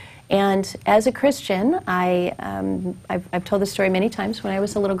pulled. And as a Christian, I've told this story many times. When I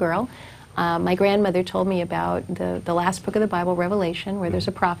was a little girl, my grandmother told me about the last book of the Bible, Revelation, where there's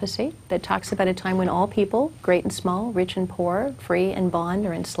a prophecy that talks about a time when all people, great and small, rich and poor, free and bond,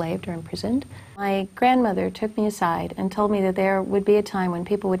 or enslaved or imprisoned. My grandmother took me aside and told me that there would be a time when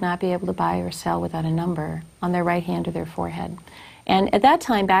people would not be able to buy or sell without a number on their right hand or their forehead. And at that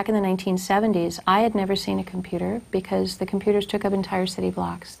time, back in the 1970s, I had never seen a computer because the computers took up entire city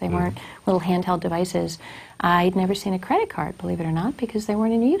blocks. They weren't little handheld devices. I'd never seen a credit card, believe it or not, because they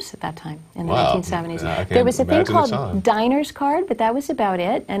weren't in use at that time in the 1970s. There was a thing called Diner's Card, but that was about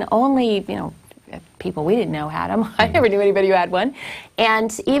it, and only, people we didn't know had them. I never knew anybody who had one.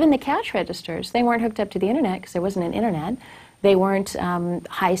 And even the cash registers, they weren't hooked up to the internet because there wasn't an internet. They weren't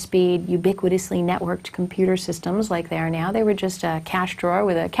high-speed, ubiquitously networked computer systems like they are now. They were just a cash drawer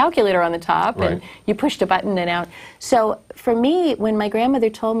with a calculator on the top, and you pushed a button and out. So for me, when my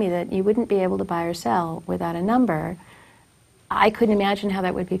grandmother told me that you wouldn't be able to buy or sell without a number, I couldn't imagine how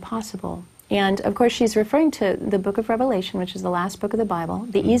that would be possible. And of course, she's referring to the book of Revelation, which is the last book of the Bible.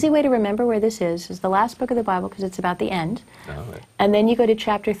 The easy way to remember where this is the last book of the Bible because it's about the end. And then you go to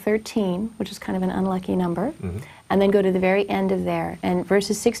chapter 13, which is kind of an unlucky number, and then go to the very end of there. And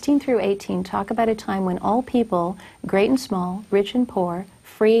verses 16 through 18 talk about a time when all people, great and small, rich and poor,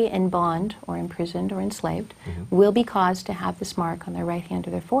 free and bond, or imprisoned or enslaved, will be caused to have this mark on their right hand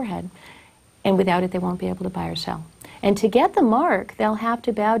or their forehead. And without it, they won't be able to buy or sell. And to get the mark, they'll have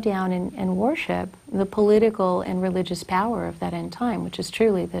to bow down and worship the political and religious power of that end time, which is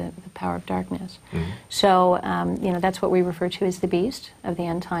truly the power of darkness. So, that's what we refer to as the beast of the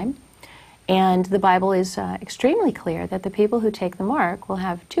end time. And the Bible is extremely clear that the people who take the mark will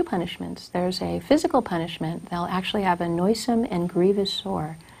have two punishments. There's a physical punishment. They'll actually have a noisome and grievous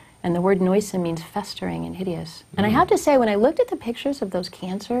sore. And the word noisome means festering and hideous. And I have to say, when I looked at the pictures of those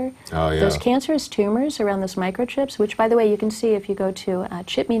those cancerous tumors around those microchips, which, by the way, you can see if you go to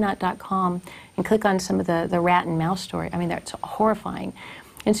chipmenot.com and click on some of the rat and mouse story. I mean, that's horrifying.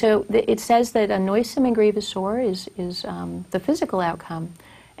 And so it says that a noisome and grievous sore is the physical outcome.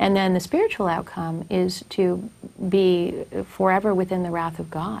 And then the spiritual outcome is to be forever within the wrath of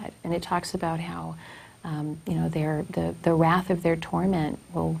God. And it talks about how the wrath of their torment,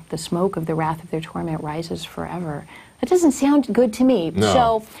 the smoke of the wrath of their torment rises forever. That doesn't sound good to me. No.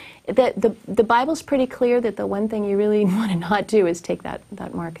 So the Bible's pretty clear that the one thing you really want to not do is take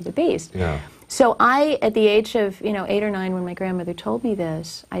that mark of the beast. Yeah. So I, at the age of 8 or 9, when my grandmother told me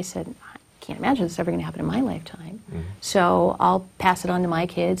this, I said, I can't imagine this ever going to happen in my lifetime. So I'll pass it on to my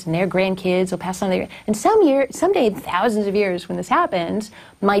kids, and their grandkids will pass it on to their... And someday, thousands of years when this happens,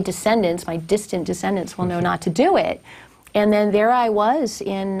 my descendants, my distant descendants, will know not to do it. And then there I was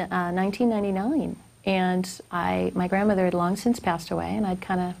in 1999, and my grandmother had long since passed away, and I'd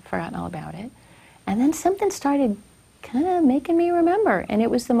kind of forgotten all about it. And then something started kind of making me remember, and it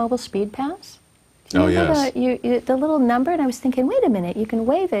was the mobile speed pass. Oh, yes. The little number, and I was thinking, wait a minute, you can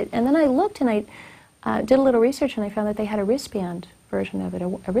wave it. And then I looked and I did a little research, and I found that they had a wristband version of it,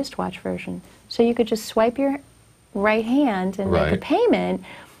 a wristwatch version. So you could just swipe your right hand and make a payment.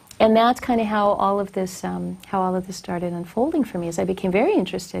 And that's kind of how all of this started unfolding for me, as I became very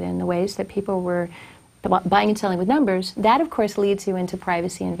interested in the ways that people were buying and selling with numbers. That, of course, leads you into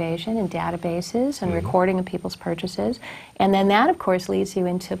privacy invasion and databases and recording of people's purchases. And then that, of course, leads you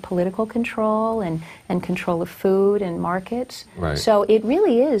into political control and control of food and markets. So it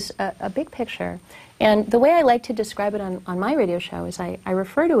really is a big picture. And the way I like to describe it on my radio show is I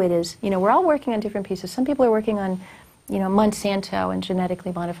refer to it as, we're all working on different pieces. Some people are working on, Monsanto and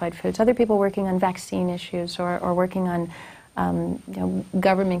genetically modified foods. Other people working on vaccine issues or working on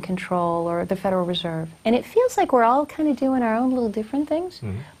government control or the Federal Reserve. And it feels like we're all kind of doing our own little different things.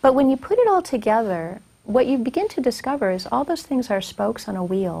 But when you put it all together, what you begin to discover is all those things are spokes on a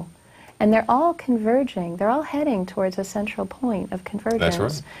wheel. And they're all converging. They're all heading towards a central point of convergence.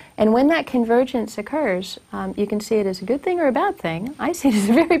 That's right. And when that convergence occurs, you can see it as a good thing or a bad thing. I see it as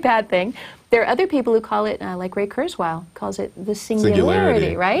a very bad thing There are other people who call it, like Ray Kurzweil calls it the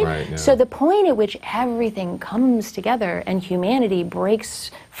singularity, right? Yeah. So the point at which everything comes together and humanity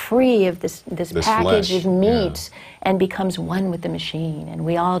breaks free of this package flesh, of meat and becomes one with the machine, and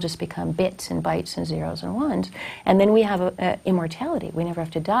we all just become bits and bytes and zeros and ones. And then we have immortality. We never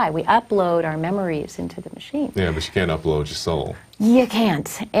have to die. We upload our memories into the machine. Yeah, but you can't upload your soul. You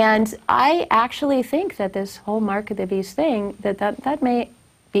can't. And I actually think that this whole mark of the beast thing, that may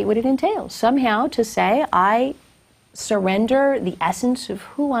be what it entails. Somehow to say, I surrender the essence of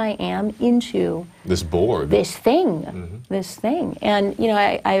who I am into this Borg, this thing, this thing. And you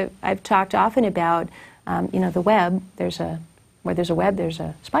know, I've talked often about, you know, the web. Where there's a web, there's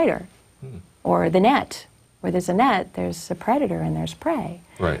a spider, or the net. Where there's a net, there's a predator and there's prey.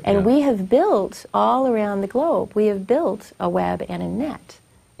 Right. And we have built all around the globe. We have built a web and a net.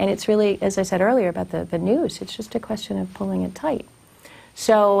 And it's really, as I said earlier about the noose, it's just a question of pulling it tight.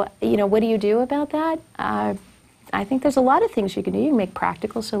 So, you know, what do you do about that? I think there's a lot of things you can do. You can make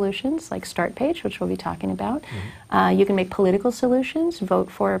practical solutions, like Start Page, which we'll be talking about. You can make political solutions, vote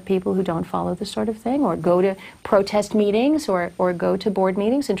for people who don't follow this sort of thing, or go to protest meetings, or go to board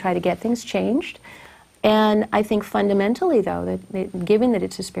meetings and try to get things changed. And I think fundamentally, though, that given that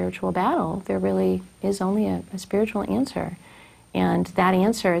it's a spiritual battle, there really is only a spiritual answer. And that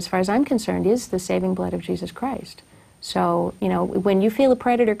answer, as far as I'm concerned, is the saving blood of Jesus Christ. So, you know, when you feel a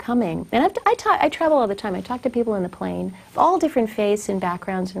predator coming, and I travel all the time. I talk to people in the plane of all different faiths and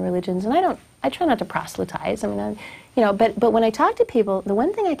backgrounds and religions, and I try not to proselytize. I mean, you know, but when I talk to people, the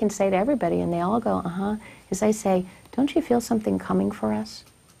one thing I can say to everybody, and they all go, is I say, don't you feel something coming for us?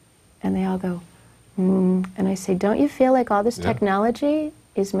 And they all go, and I say, don't you feel like all this technology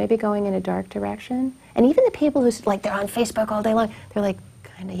is maybe going in a dark direction? And even the people who, like, they're on Facebook all day long, they're like,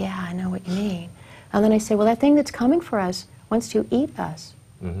 kind of, yeah, I know what you mean. And then I say, well, that thing that's coming for us wants to eat us.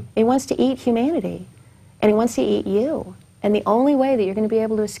 It wants to eat humanity. And it wants to eat you. And the only way that you're going to be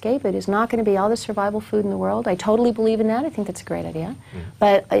able to escape it is not going to be all the survival food in the world. I totally believe in that. I think that's a great idea.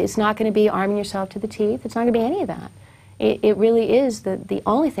 But it's not going to be arming yourself to the teeth. It's not going to be any of that. It really is the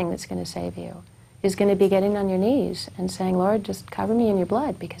only thing that's going to save you is going to be getting on your knees and saying, Lord, just cover me in your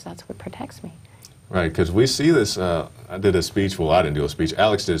blood, because that's what protects me. Right, because we see this, I did a speech, well, I didn't do a speech,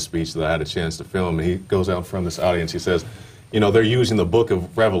 Alex did a speech that I had a chance to film, and he goes out in front of this audience, he says, you know, they're using the book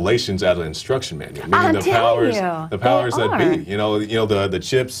of Revelations as an instruction manual, meaning the powers that be, you know, the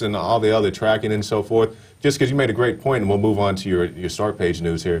chips and all the other tracking and so forth. Just because you made a great point, and we'll move on to your Start Page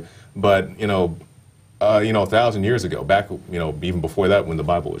news here, but, 1,000 years ago, back, even before that, when the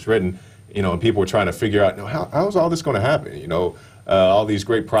Bible was written, and people were trying to figure out, how is all this going to happen, all these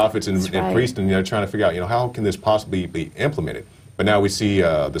great prophets and priests, and they're trying to figure out, how can this possibly be implemented? But now we see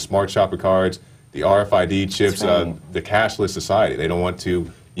the smart shopper cards, the RFID chips, the cashless society. They don't want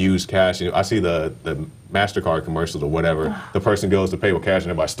to use cash. I see the MasterCard commercials or whatever. The person goes to pay with cash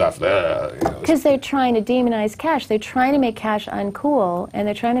and everybody stops there. Because they're trying to demonize cash. They're trying to make cash uncool, and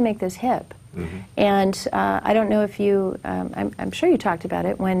they're trying to make this hip. And I don't know if you, I'm sure you talked about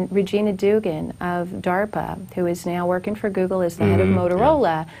it, when Regina Dugan of DARPA, who is now working for Google as the head of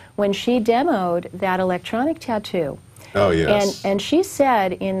Motorola, when she demoed that electronic tattoo. Oh, yes. And she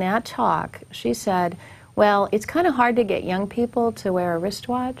said in that talk, she said, well, it's kind of hard to get young people to wear a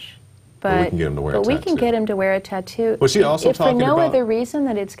wristwatch, but we can get them to wear a tattoo. Was she also if for talking no about other reason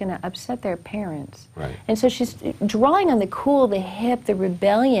that it's going to upset their parents. Right. And so she's drawing on the cool, the hip, the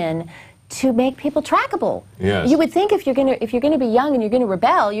rebellion, to make people trackable. Yes. You would think if you're going to be young and you're going to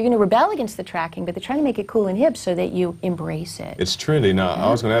rebel against the tracking, but they're trying to make it cool and hip so that you embrace it. It's trendy. Now, I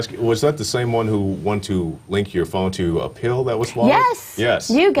was going to ask you, was that the same one who wanted to link your phone to a pill that was swallowed? Yes. Yes.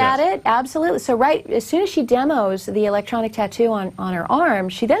 You got it. Absolutely. So as soon as she demos the electronic tattoo on her arm,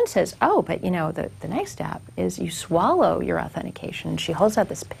 she then says, oh, but the next step is you swallow your authentication. And she holds out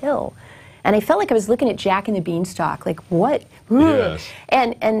this pill. And I felt like I was looking at Jack and the Beanstalk, like, what? Yes.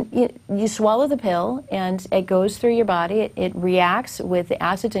 And you swallow the pill, and it goes through your body. It reacts with the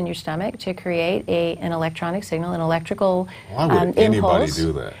acids in your stomach to create an electronic signal, an electrical Why would anybody impulse.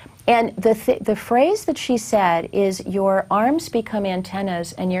 do that? And the phrase that she said is, your arms become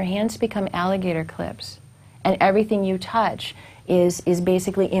antennas and your hands become alligator clips. And everything you touch is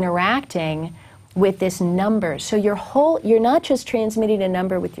basically interacting with this number. So you're not just transmitting a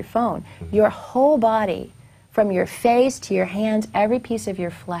number with your phone. Your whole body, from your face to your hands, every piece of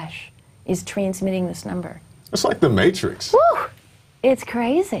your flesh is transmitting this number. It's like the Matrix. Woo! It's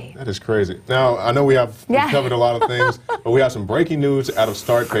crazy. That is crazy. Now, I know we've covered a lot of things, but we have some breaking news out of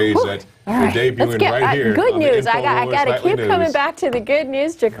Start Page that you're debuting right here. Good news. I Infowars got to keep News. coming back to the good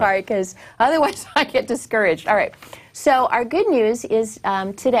news, Jakari, because otherwise I get discouraged. All right. So our good news is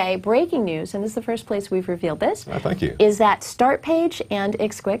today, breaking news, and this is the first place we've revealed this. Thank you. Is that Start Page and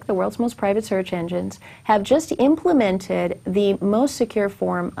Ixquick, the world's most private search engines, have just implemented the most secure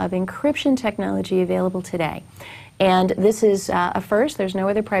form of encryption technology available today. And this is a first. There's no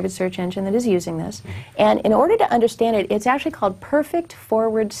other private search engine that is using this. And in order to understand it, it's actually called Perfect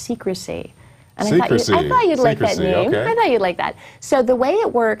Forward Secrecy. And I thought you'd like that name. Okay. I thought you'd like that. So the way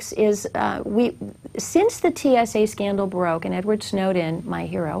it works is since the TSA scandal broke and Edward Snowden, my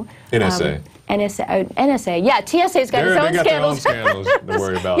hero. NSA. NSA. Yeah, TSA's got its own scandals. Their own scandals to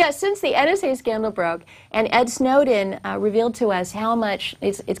worry about. Yeah, since the NSA scandal broke and Ed Snowden revealed to us how much,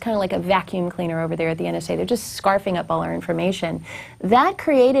 it's kind of like a vacuum cleaner over there at the NSA. They're just scarfing up all our information. That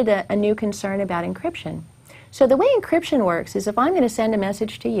created a new concern about encryption. So the way encryption works is if I'm going to send a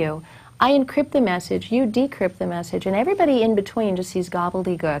message to you, I encrypt the message, you decrypt the message, and everybody in between just sees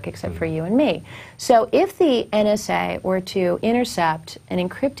gobbledygook except for you and me. So if the NSA were to intercept an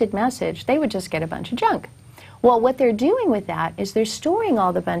encrypted message, they would just get a bunch of junk. Well, what they're doing with that is they're storing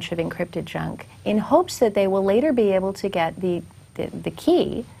all the bunch of encrypted junk in hopes that they will later be able to get the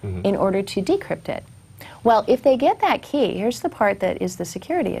key in order to decrypt it. Well, if they get that key, here's the part that is the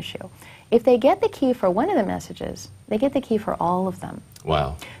security issue. If they get the key for one of the messages, they get the key for all of them.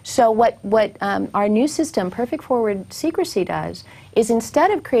 Wow. So what our new system, Perfect Forward Secrecy, does is instead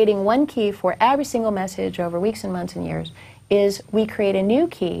of creating one key for every single message over weeks and months and years, is we create a new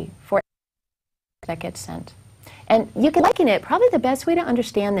key for that gets sent. And you can liken it, probably the best way to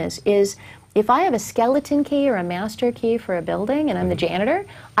understand this is if I have a skeleton key or a master key for a building and I'm the janitor,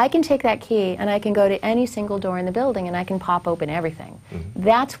 I can take that key and I can go to any single door in the building and I can pop open everything.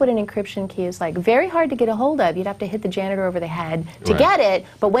 That's what an encryption key is like. Very hard to get a hold of. You'd have to hit the janitor over the head to get it,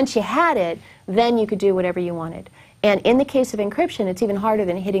 but once you had it, then you could do whatever you wanted. And in the case of encryption, it's even harder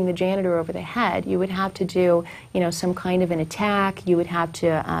than hitting the janitor over the head. You would have to do, some kind of an attack. You would have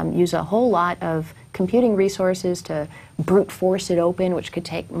to use a whole lot of computing resources to brute force it open, which could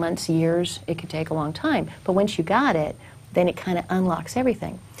take months, years. It could take a long time. But once you got it, then it kind of unlocks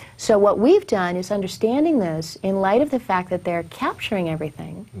everything. So what we've done is understanding this in light of the fact that they're capturing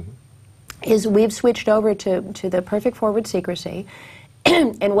everything, is we've switched over to the Perfect Forward Secrecy.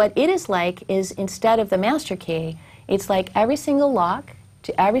 And what it is like is instead of the master key, it's like every single lock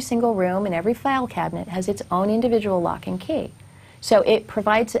to every single room and every file cabinet has its own individual lock and key. So it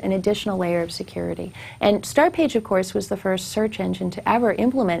provides an additional layer of security. And Startpage, of course, was the first search engine to ever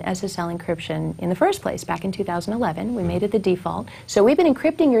implement SSL encryption in the first place, back in 2011. We made it the default. So we've been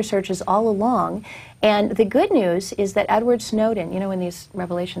encrypting your searches all along. And the good news is that Edward Snowden, when these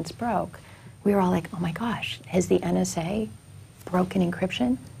revelations broke, we were all like, oh my gosh, has the NSA broken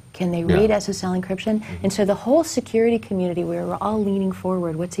encryption? Can they read SSL encryption? And so the whole security community, we were all leaning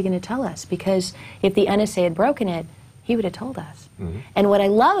forward. What's he going to tell us? Because if the NSA had broken it, he would have told us. And what I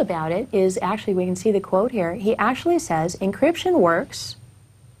love about it is actually, we can see the quote here. He actually says, encryption works.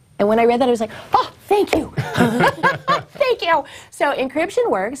 And when I read that, I was like, oh, thank you. Thank you. So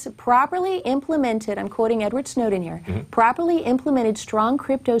encryption works, properly implemented, I'm quoting Edward Snowden here, properly implemented strong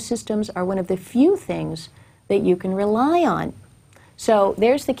crypto systems are one of the few things that you can rely on. So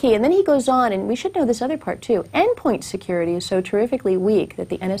there's the key. And then he goes on, and we should know this other part too. Endpoint security is so terrifically weak that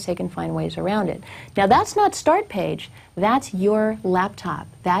the NSA can find ways around it. Now that's not Startpage. That's your laptop.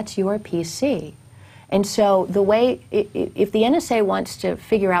 That's your PC. And so the way, if the NSA wants to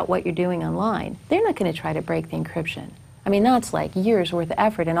figure out what you're doing online, they're not going to try to break the encryption. I mean, that's like years worth of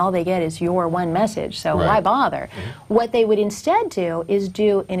effort, and all they get is your one message, so why bother? What they would instead do is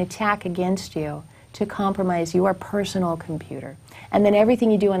do an attack against you to compromise your personal computer. And then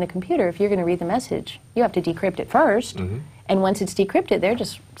everything you do on the computer, if you're going to read the message, you have to decrypt it first. And once it's decrypted, they're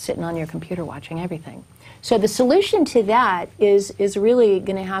just sitting on your computer watching everything. So the solution to that is really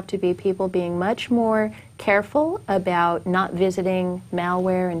going to have to be people being much more careful about not visiting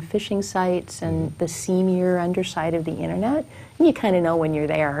malware and phishing sites and the seamier underside of the internet. And you kind of know when you're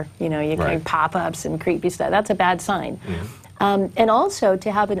there. You get pop-ups and creepy stuff. That's a bad sign. And also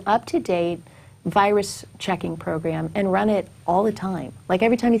to have an up-to-date virus checking program and run it all the time. Like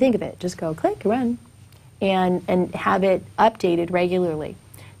every time you think of it, just go click, run, and have it updated regularly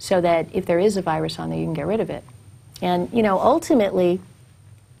so that if there is a virus on there, you can get rid of it. And, ultimately,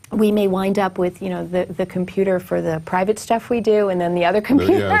 we may wind up with, the computer for the private stuff we do and then the other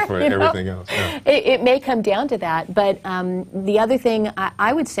computer for everything else. It may come down to that. But the other thing,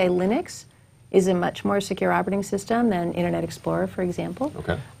 I would say Linux is a much more secure operating system than Internet Explorer, for example.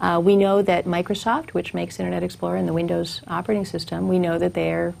 Okay. We know that Microsoft, which makes Internet Explorer and the Windows operating system, we know that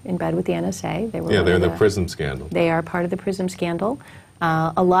they're in bed with the NSA. They're in the PRISM scandal. They are part of the PRISM scandal.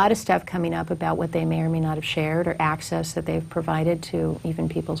 A lot of stuff coming up about what they may or may not have shared or access that they've provided to even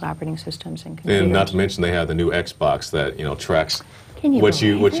people's operating systems and computers. And not to mention they have the new Xbox that, you know, tracks what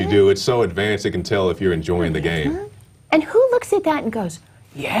you do. It's so advanced it can tell if you're enjoying the game. And who looks at that and goes,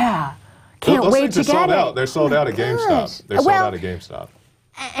 yeah, can't wait to get it. They're sold out at GameStop. They're sold out at GameStop.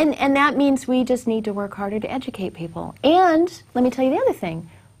 And that means we just need to work harder to educate people. And let me tell you the other thing.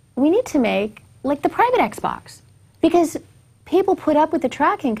 We need to make like the private Xbox, because people put up with the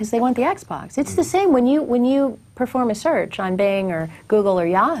tracking because they want the Xbox. It's the same when you perform a search on Bing or Google or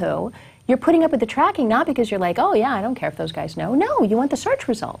Yahoo. You're putting up with the tracking not because you're like, oh yeah, I don't care if those guys know. No, you want the search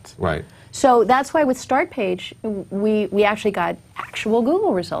results. Right. So that's why with Startpage, we actually got actual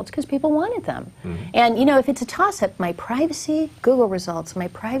Google results because people wanted them. And you know, if it's a toss-up, my privacy, Google results, my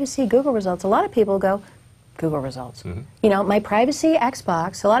privacy, Google results, a lot of people go, Google results. You know, my privacy,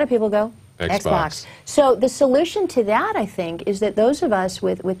 Xbox, a lot of people go, Xbox. So the solution to that, I think, is that those of us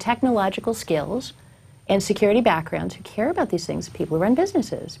with technological skills and security backgrounds who care about these things, people who run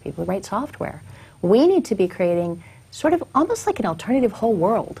businesses, people who write software, we need to be creating sort of almost like an alternative whole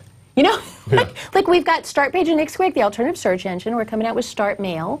world. You know, like we've got Startpage and Ixquick, the alternative search engine. We're coming out with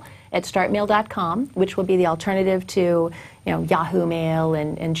StartMail at startmail.com, which will be the alternative to, you know, Yahoo Mail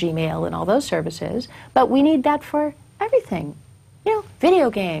and Gmail and all those services. But we need that for everything. You know, video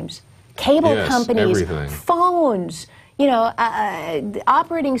games, cable companies, phones, you know,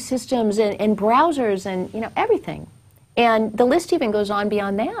 operating systems and browsers and, you know, everything. And the list even goes on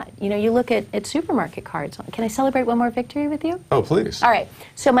beyond that. You know, you look at supermarket cards. Can I celebrate one more victory with you? Oh, please. All right.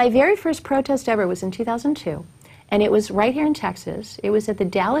 So my very first protest ever was in 2002, and it was right here in Texas. It was at the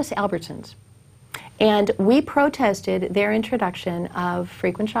Dallas Albertsons. And we protested their introduction of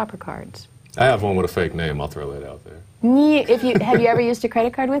frequent shopper cards. I have one with a fake name. I'll throw that out there. Have you ever used a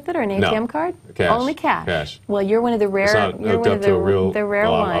credit card with it or an ATM card? Cash. Only cash. Cash. Well, you're one of the rare. You're one of the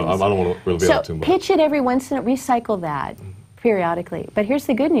rare ones. I don't want to reveal it too much. So pitch it every once in a recycle that periodically. But here's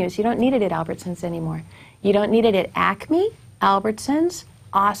the good news: you don't need it at Albertsons anymore. You don't need it at Acme, Albertsons,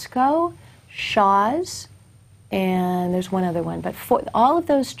 Osco, Shaw's, and there's one other one. But for all of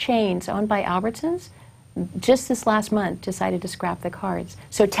those chains owned by Albertsons, just this last month decided to scrap the cards.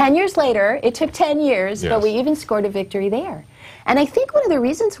 So 10 years later, it took 10 years, but we even scored a victory there. And I think one of the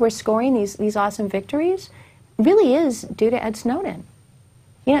reasons we're scoring these awesome victories really is due to Ed Snowden.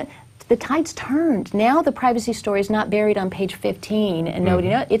 You know, the tide's turned. Now the privacy story is not buried on page 15 and nobody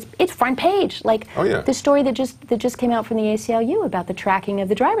knows. It's front page. Like the story that just came out from the ACLU about the tracking of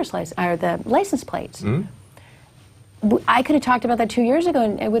the driver's license or the license plates. I could have talked about that 2 years ago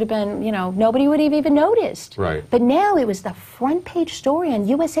and it would have been, you know, nobody would have even noticed. Right. But now it was the front page story on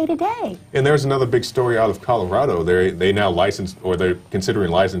USA Today. And there's another big story out of Colorado. They now license, or they're considering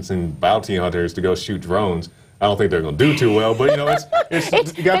licensing bounty hunters to go shoot drones. I don't think they're going to do too well, but you know,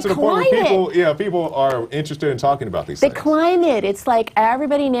 it got to the point where people are interested in talking about these things. The climate, it's like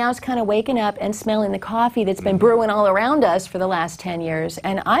everybody now is kind of waking up and smelling the coffee that's been brewing all around us for the last 10 years.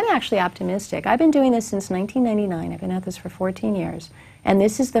 And I'm actually optimistic. I've been doing this since 1999. I've been at this for 14 years. And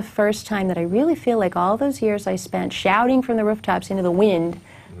this is the first time that I really feel like all those years I spent shouting from the rooftops into the wind,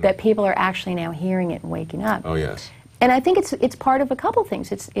 that people are actually now hearing it and waking up. Oh, yes. And I think it's part of a couple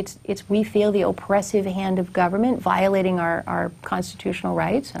things. It's we feel the oppressive hand of government violating our constitutional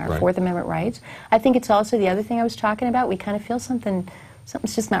rights and our Fourth Amendment rights. I think it's also the other thing I was talking about. We kind of feel something's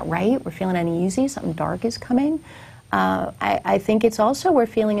just not right. We're feeling uneasy. Something dark is coming. I think it's also we're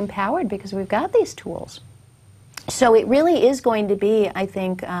feeling empowered because we've got these tools. So it really is going to be, I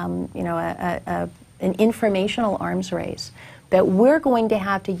think, you know, an informational arms race that we're going to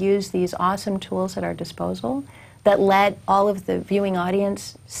have to use these awesome tools at our disposal that let all of the viewing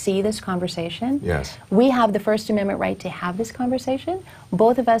audience see this conversation. Yes. We have the First Amendment right to have this conversation.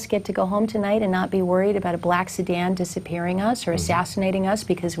 Both of us get to go home tonight and not be worried about a black sedan disappearing us or assassinating us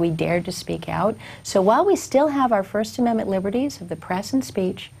because we dared to speak out. So while we still have our First Amendment liberties of the press and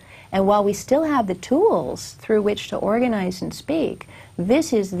speech, and while we still have the tools through which to organize and speak,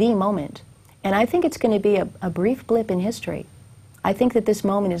 this is the moment. And I think it's going to be a brief blip in history. I think that this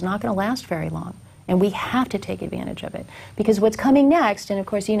moment is not going to last very long. And we have to take advantage of it. Because what's coming next, and of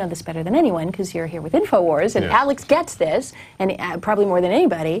course you know this better than anyone because you're here with Infowars, and Alex gets this, and probably more than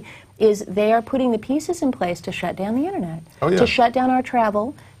anybody, is they are putting the pieces in place to shut down the internet. To shut down our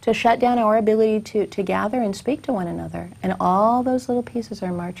travel, to shut down our ability to gather and speak to one another. And all those little pieces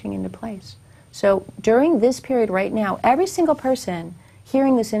are marching into place. So during this period right now, every single person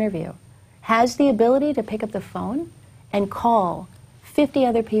hearing this interview has the ability to pick up the phone and call 50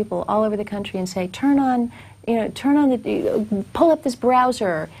 other people all over the country and say, pull up this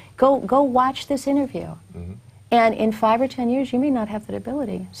browser, go watch this interview. Mm-hmm. And in 5 or 10 years, you may not have that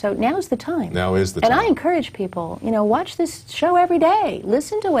ability. So now's the time. Now is the time. And I encourage people, watch this show every day.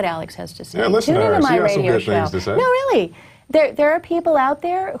 Listen to what Alex has to say. Yeah, listen to her. Tune into my she has radio some good show. things to say. No, really. There are people out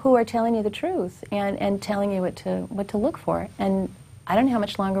there who are telling you the truth and telling you what to look for. And I don't know how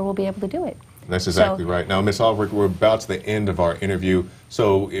much longer we'll be able to do it. That's exactly right. Now, Ms. Albrecht, we're about to the end of our interview.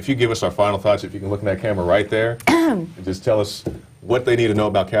 So if you give us our final thoughts, if you can look in that camera right there, and just tell us what they need to know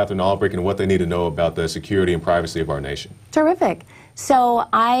about Katherine Albrecht and what they need to know about the security and privacy of our nation. Terrific. So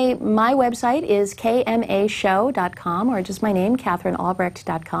my website is kmashow.com, or just my name,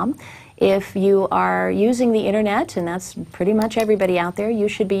 KatherineAlbrecht.com. If you are using the internet, and that's pretty much everybody out there, you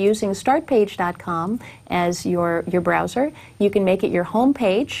should be using startpage.com as your browser. You can make it your home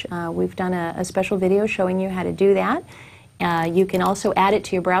page. We've done a special video showing you how to do that. You can also add it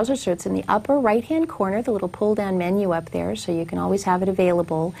to your browser, so it's in the upper right-hand corner, the little pull-down menu up there, so you can always have it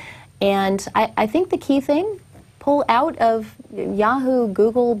available. And I think the key thing, pull out of Yahoo,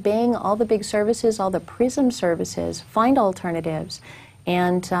 Google, Bing, all the big services, all the PRISM services, find alternatives,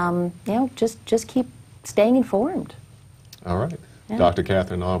 and just keep staying informed. All right. Yeah. Dr.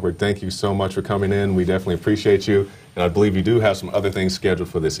 Katherine Albrecht, thank you so much for coming in. We definitely appreciate you. And I believe you do have some other things scheduled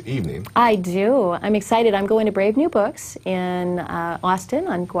for this evening. I do. I'm excited. I'm going to Brave New Books in Austin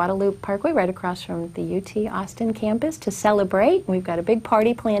on Guadalupe Parkway, right across from the UT Austin campus, to celebrate. We've got a big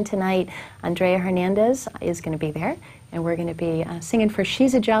party planned tonight. Andrea Hernandez is going to be there, and we're going to be singing for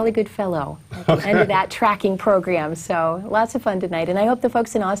She's a Jolly Good Fellow at the end of that tracking program. So lots of fun tonight. And I hope the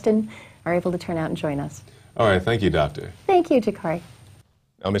folks in Austin are able to turn out and join us. All right. Thank you, Doctor. Thank you, Jakari.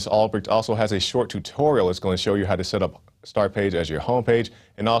 Now, Ms. Albrecht also has a short tutorial that's going to show you how to set up Startpage as your home page,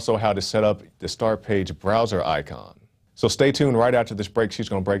 and also how to set up the Startpage browser icon. So stay tuned. Right after this break, she's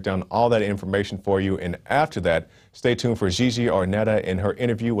going to break down all that information for you, and after that, stay tuned for Gigi Arnetta in her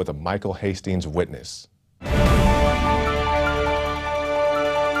interview with a Michael Hastings witness.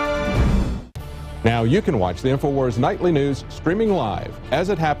 Now you can watch the Infowars Nightly News streaming live as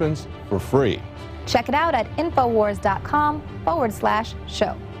it happens for free. Check it out at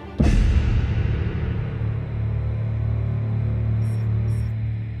Infowars.com/show.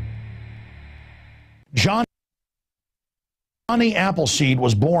 Johnny Appleseed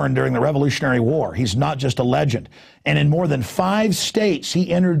was born during the Revolutionary War. He's not just a legend. And in more than 5 states,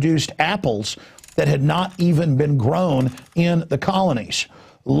 he introduced apples that had not even been grown in the colonies.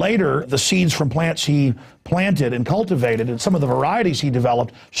 Later, the seeds from plants he planted and cultivated, and some of the varieties he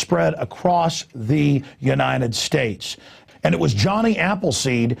developed, spread across the United States. And it was Johnny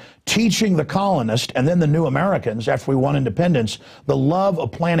Appleseed teaching the colonists and then the new Americans, after we won independence, the love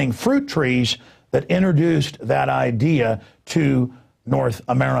of planting fruit trees that introduced that idea to North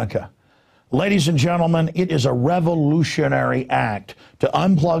America. Ladies and gentlemen, it is a revolutionary act to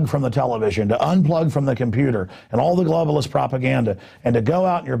unplug from the television, to unplug from the computer and all the globalist propaganda, and to go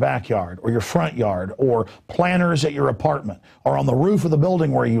out in your backyard or your front yard or planters at your apartment or on the roof of the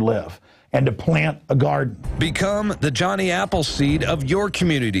building where you live, and to plant a garden. Become the Johnny Appleseed of your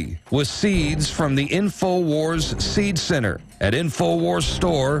community with seeds from the Infowars Seed Center at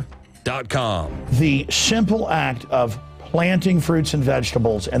InfoWarsStore.com. The simple act of planting fruits and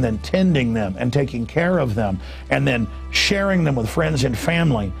vegetables and then tending them and taking care of them and then sharing them with friends and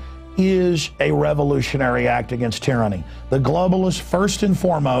family is a revolutionary act against tyranny. The globalists, first and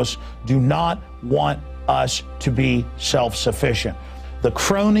foremost, do not want us to be self-sufficient. The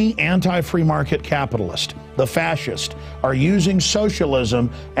crony anti-free market capitalist, the fascist, are using socialism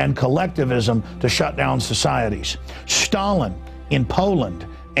and collectivism to shut down societies. Stalin in Poland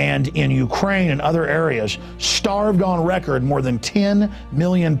and in Ukraine and other areas starved on record more than 10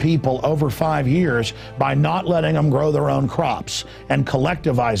 million people over 5 years by not letting them grow their own crops and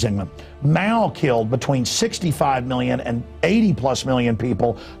collectivizing them. Mao killed between 65 million and 80+ million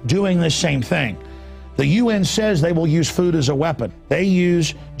people doing this same thing. The UN says they will use food as a weapon. They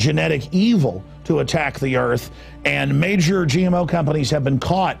use genetic evil to attack the earth, and major GMO companies have been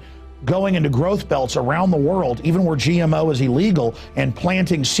caught going into growth belts around the world, even where GMO is illegal, and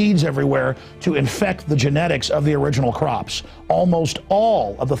planting seeds everywhere to infect the genetics of the original crops. Almost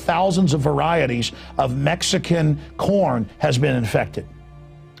all of the thousands of varieties of Mexican corn has been infected.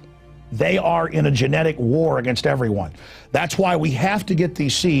 They are in a genetic war against everyone. That's why we have to get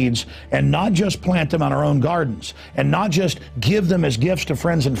these seeds and not just plant them on our own gardens and not just give them as gifts to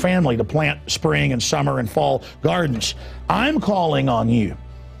friends and family to plant spring and summer and fall gardens. I'm calling on you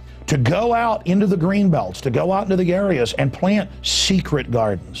to go out into the green belts, to go out into the areas and plant secret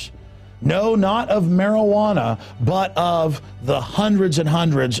gardens. No, not of marijuana, but of the hundreds and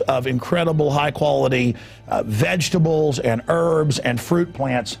hundreds of incredible high-quality vegetables and herbs and fruit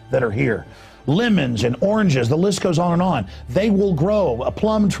plants that are here. Lemons and oranges, the list goes on and on. They will grow,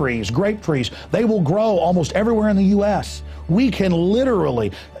 plum trees, grape trees, they will grow almost everywhere in the U.S. We can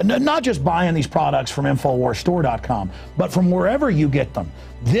literally, not just buying these products from InfoWarsStore.com, but from wherever you get them.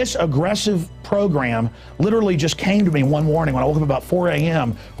 This aggressive program literally just came to me one morning when I woke up about 4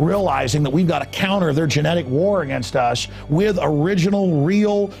 a.m. realizing that we've got to counter their genetic war against us with original,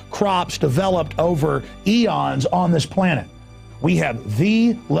 real crops developed over eons on this planet. We have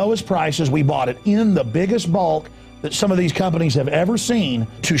the lowest prices. We bought it in the biggest bulk that some of these companies have ever seen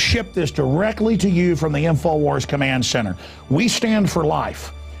to ship this directly to you from the InfoWars Command Center. We stand for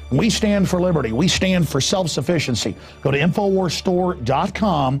life. We stand for liberty. We stand for self-sufficiency. Go to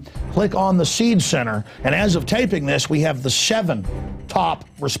InfoWarsStore.com, click on the Seed Center, and as of taping this, we have the 7 top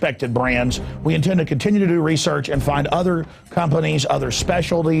respected brands. We intend to continue to do research and find other companies, other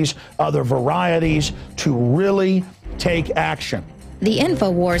specialties, other varieties to really take action. The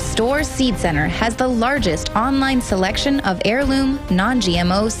Infowars Store Seed Center has the largest online selection of heirloom,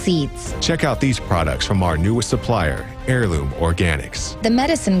 non-GMO seeds. Check out these products from our newest supplier, Heirloom Organics. The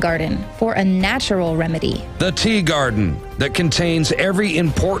Medicine Garden for a natural remedy. The Tea Garden that contains every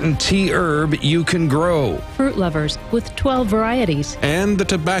important tea herb you can grow. Fruit Lovers with 12 varieties. And the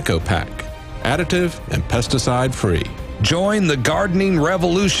Tobacco Pack, additive and pesticide free. Join the gardening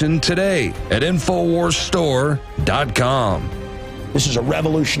revolution today at InfoWarsStore.com. This is a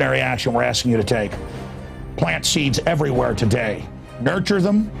revolutionary action we're asking you to take. Plant seeds everywhere today. Nurture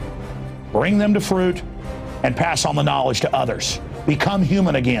them, bring them to fruit, and pass on the knowledge to others. Become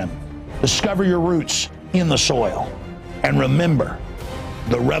human again. Discover your roots in the soil. And remember,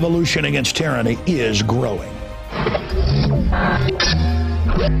 the revolution against tyranny is growing.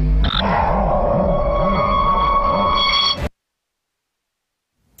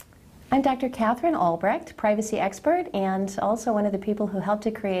 I'm Dr. Katherine Albrecht, privacy expert, and also one of the people who helped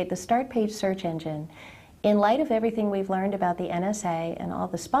to create the Start Page search engine. In light of everything we've learned about the NSA and all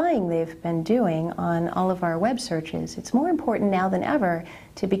the spying they've been doing on all of our web searches, it's more important now than ever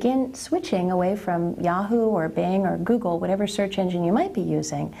to begin switching away from Yahoo or Bing or Google, whatever search engine you might be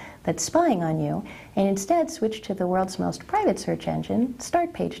using that's spying on you, and instead switch to the world's most private search engine,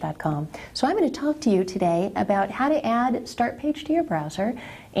 StartPage.com. So I'm going to talk to you today about how to add StartPage to your browser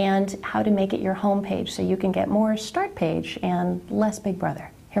and how to make it your home page so you can get more Start Page and less Big Brother.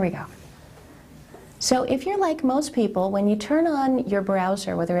 Here we go. So if you're like most people, when you turn on your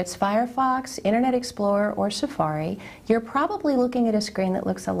browser, whether it's Firefox, Internet Explorer, or Safari, you're probably looking at a screen that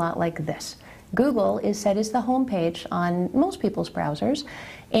looks a lot like this. Google is set as the home page on most people's browsers,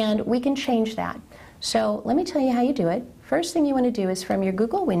 and we can change that. So let me tell you how you do it. First thing you want to do is from your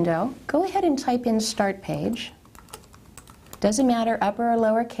Google window, go ahead and type in Start Page. Doesn't matter, upper or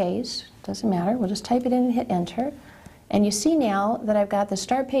lower case, doesn't matter. We'll just type it in and hit Enter. And you see now that I've got the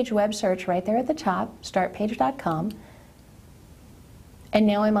Start Page web search right there at the top, startpage.com. And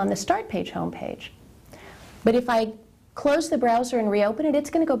now I'm on the Start Page homepage. But if I close the browser and reopen it, it's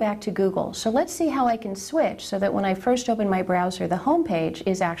going to go back to Google. So let's see how I can switch so that when I first open my browser, the homepage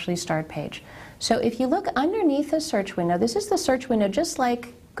is actually Start Page. So if you look underneath the search window, this is the search window just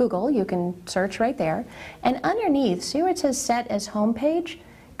like Google. You can search right there. And underneath, see where it says Set as Homepage?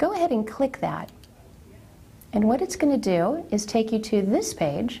 Go ahead and click that. And what it's going to do is take you to this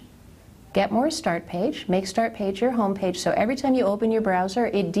page, Get More Start Page, make Start Page your home page, so every time you open your browser,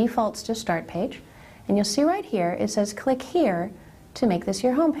 it defaults to Start Page. And you'll see right here, it says click here to make this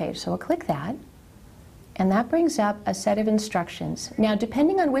your home page. So we'll click that, and that brings up a set of instructions. Now,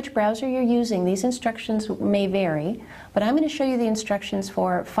 depending on which browser you're using, these instructions may vary, but I'm going to show you the instructions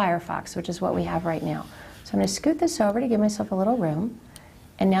for Firefox, which is what we have right now. So I'm going to scoot this over to give myself a little room,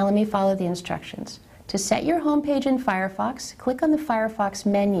 and now let me follow the instructions. To set your home page in Firefox, click on the Firefox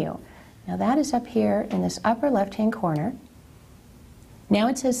menu. Now that is up here in this upper left-hand corner. Now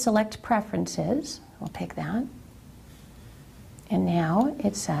it says Select Preferences. We'll pick that. And now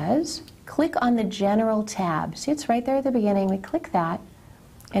it says, click on the General tab. See, it's right there at the beginning. We click that,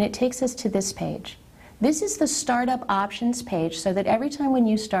 and it takes us to this page. This is the Startup Options page, so that every time when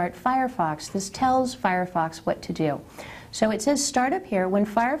you start Firefox, this tells Firefox what to do. So it says Start up here. When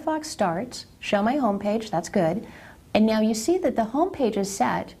Firefox starts, show my home page. That's good. And now you see that the home page is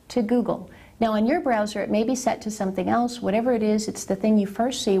set to Google. Now on your browser, it may be set to something else. Whatever it is, it's the thing you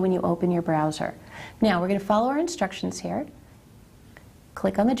first see when you open your browser. Now we're going to follow our instructions here.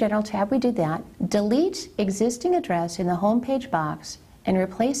 Click on the General tab. We did that. Delete existing address in the home page box and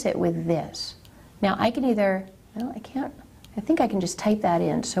replace it with this. Now I can either, well, I can't I think I can just type that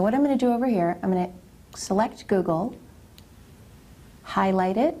in. So what I'm going to do over here, I'm going to select Google,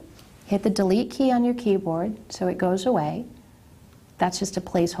 highlight it, hit the delete key on your keyboard so it goes away. That's just a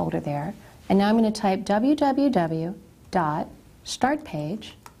placeholder there. And now I'm going to type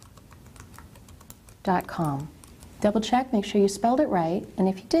www.startpage.com. Double check, make sure you spelled it right, and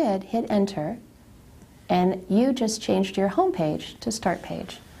if you did, hit enter, and you just changed your home page to start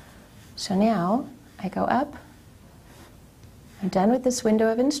page. So now I go up, I'm done with this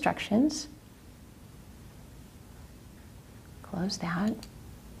window of instructions, close that,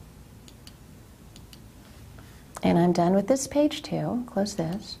 and I'm done with this page too, close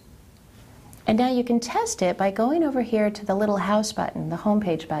this. And now you can test it by going over here to the little house button, the home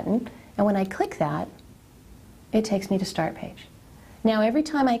page button, and when I click that, it takes me to start page. Now every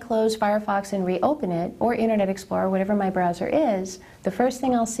time I close Firefox and reopen it, or Internet Explorer, whatever my browser is, the first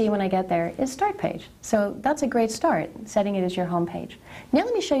thing I'll see when I get there is start page. So that's a great start, setting it as your home page. Now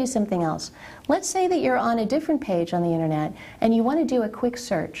let me show you something else. Let's say that you're on a different page on the internet and you want to do a quick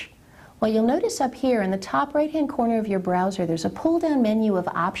search. Well, you'll notice up here in the top right-hand corner of your browser, there's a pull-down menu of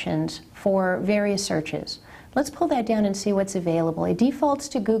options for various searches. Let's pull that down and see what's available. It defaults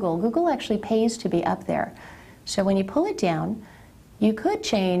to Google. Google actually pays to be up there. So when you pull it down, you could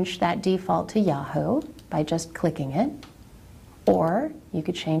change that default to Yahoo by just clicking it, or you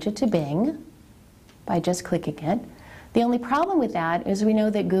could change it to Bing by just clicking it. The only problem with that is we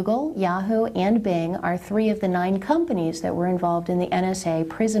know that Google, Yahoo, and Bing are 3 of the 9 companies that were involved in the NSA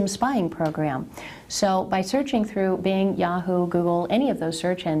PRISM spying program. So by searching through Bing, Yahoo, Google, any of those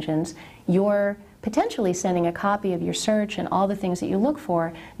search engines, you're potentially sending a copy of your search and all the things that you look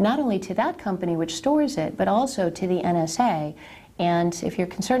for, not only to that company which stores it, but also to the NSA. And if you're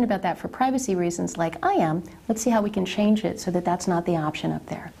concerned about that for privacy reasons like I am, let's see how we can change it so that that's not the option up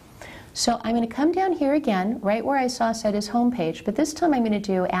there. So I'm going to come down here again, right where I saw set as home page, but this time I'm going to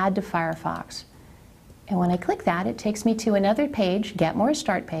do add to Firefox. And when I click that, it takes me to another page, Get More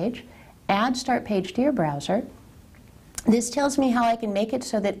Start Page, add Start Page to your browser. This tells me how I can make it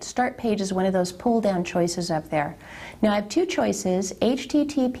so that Start Page is one of those pull-down choices up there. Now I have 2 choices,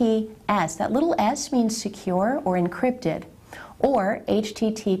 HTTPS, that little S means secure or encrypted, or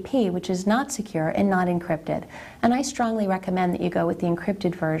HTTP, which is not secure and not encrypted. And I strongly recommend that you go with the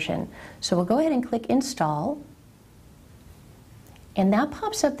encrypted version. So we'll go ahead and click Install, and that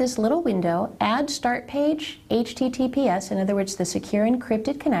pops up this little window, Add Start Page HTTPS, in other words, the secure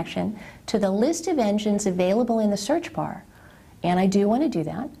encrypted connection, to the list of engines available in the search bar. And I do want to do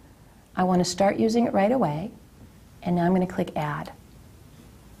that. I want to start using it right away, and now I'm going to click Add.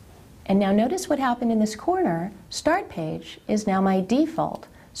 And now notice what happened in this corner. Start Page is now my default.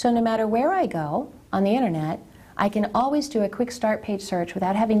 So no matter where I go on the internet, I can always do a quick Start Page search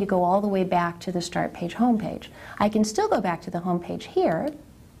without having to go all the way back to the Start Page homepage. I can still go back to the homepage here,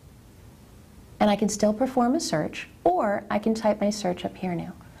 and I can still perform a search, or I can type my search up here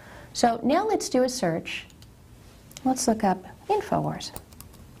now. So now let's do a search. Let's look up Infowars.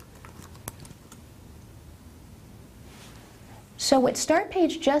 So what Start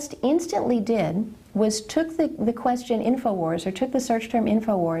Page just instantly did was took the question Infowars, or took the search term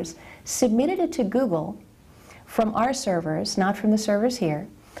Infowars, submitted it to Google from our servers, not from the servers here,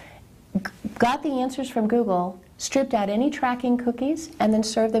 got the answers from Google, stripped out any tracking cookies, and then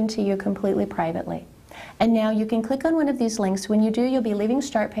served them to you completely privately. And now you can click on one of these links. When you do, you'll be leaving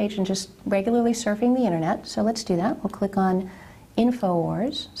Start Page and just regularly surfing the internet. So let's do that. We'll click on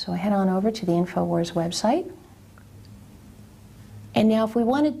Infowars. So I head on over to the Infowars website. And now if we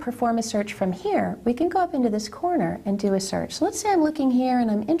want to perform a search from here, we can go up into this corner and do a search. So let's say I'm looking here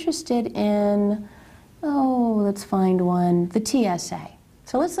and I'm interested in, let's find one, the TSA.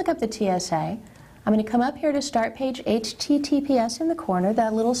 So let's look up the TSA. I'm going to come up here to Start Page HTTPS in the corner,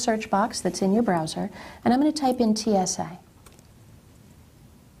 that little search box that's in your browser, and I'm going to type in TSA.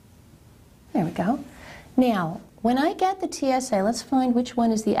 There we go. Now, when I get the TSA, let's find which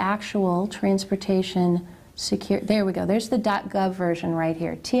one is the actual transportation secure. There we go. There's the .gov version right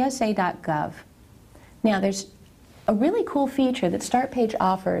here, tsa.gov. Now, there's a really cool feature that Start Page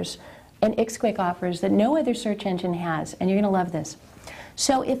offers and Ixquick offers that no other search engine has, and you're going to love this.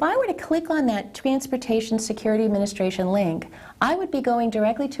 So if I were to click on that Transportation Security Administration link, I would be going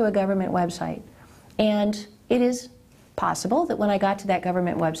directly to a government website. And it is possible that when I got to that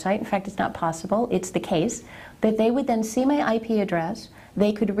government website, in fact it's not possible, it's the case, that they would then see my IP address,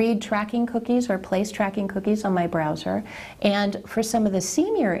 they could read tracking cookies or place tracking cookies on my browser, and for some of the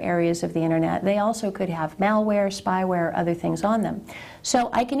seamier areas of the internet, they also could have malware, spyware, other things on them. So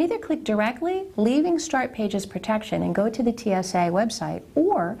I can either click directly, leaving Start Page's protection, and go to the TSA website,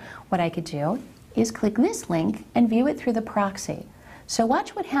 or what I could do is click this link and view it through the proxy. So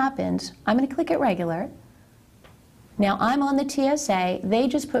watch what happens. I'm going to click it regular. Now I'm on the TSA. They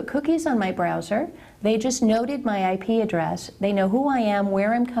just put cookies on my browser. They just noted my IP address. They know who I am,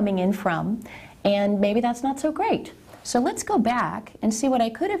 where I'm coming in from, and maybe that's not so great. So let's go back and see what I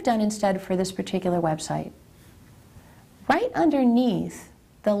could have done instead for this particular website. Right underneath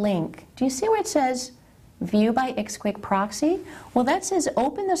the link, do you see where it says View by XQuick Proxy? Well, that says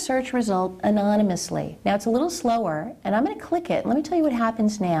open the search result anonymously. Now it's a little slower, and I'm going to click it. Let me tell you what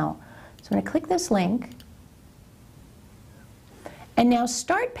happens now. So I'm going to click this link. And now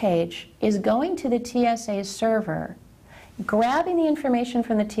Start Page is going to the TSA server, grabbing the information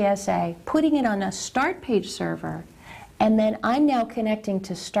from the TSA, putting it on a Start Page server, and then I'm now connecting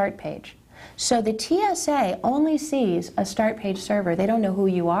to Start Page. So the TSA only sees a Start Page server. They don't know who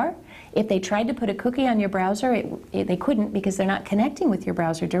you are. If they tried to put a cookie on your browser, they couldn't because they're not connecting with your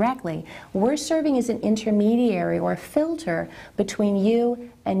browser directly. We're serving as an intermediary or a filter between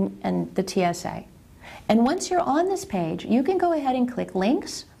you and the TSA. And once you're on this page, you can go ahead and click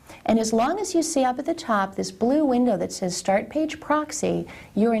links. And as long as you see up at the top this blue window that says Start Page Proxy,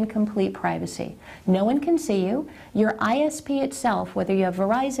 you're in complete privacy. No one can see you. Your ISP itself, whether you have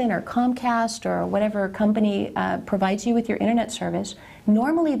Verizon or Comcast or whatever company provides you with your internet service,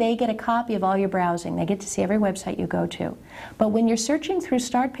 normally they get a copy of all your browsing. They get to see every website you go to. But when you're searching through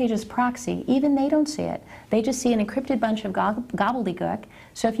Start Page's proxy, even they don't see it. They just see an encrypted bunch of gobbledygook.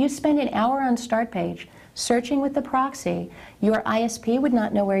 So if you spend an hour on Start Page searching with the proxy, your ISP would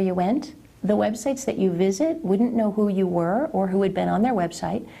not know where you went. The websites that you visit wouldn't know who you were or who had been on their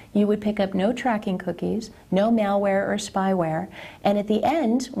website. You would pick up no tracking cookies, no malware or spyware. And at the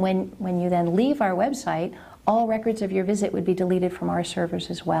end, when you then leave our website, all records of your visit would be deleted from our servers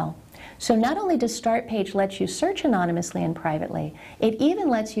as well. So not only does Start Page let you search anonymously and privately, it even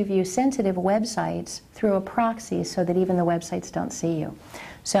lets you view sensitive websites through a proxy so that even the websites don't see you.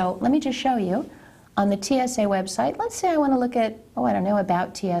 So let me just show you. On the TSA website, let's say I want to look at,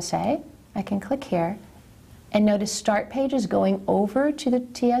 About TSA. I can click here and notice Start Page is going over to the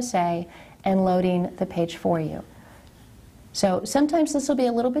TSA and loading the page for you. So sometimes this will be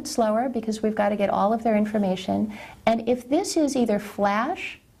a little bit slower because we've got to get all of their information. And if this is either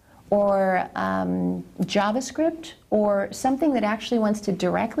Flash or JavaScript or something that actually wants to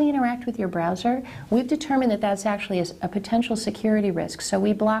directly interact with your browser, we've determined that that's actually a potential security risk. So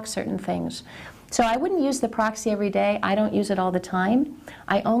we block certain things. So I wouldn't use the proxy every day. I don't use it all the time.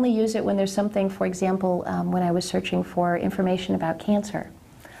 I only use it when there's something, for example, when I was searching for information about cancer.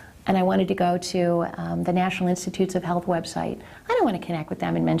 And I wanted to go to the National Institutes of Health website. I don't want to connect with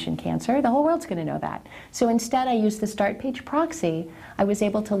them and mention cancer. The whole world's going to know that. So instead I used the Start Page proxy. I was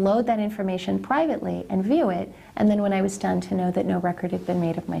able to load that information privately and view it, and then when I was done to know that no record had been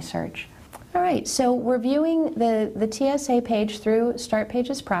made of my search. All right, so we're viewing the TSA page through Start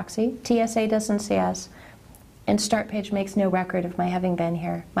Page's proxy. TSA doesn't see us, and Start Page makes no record of my having been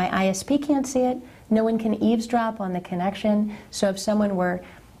here. My ISP can't see it. No one can eavesdrop on the connection. So if someone were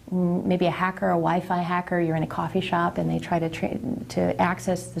maybe a hacker, a Wi-Fi hacker, you're in a coffee shop and they try to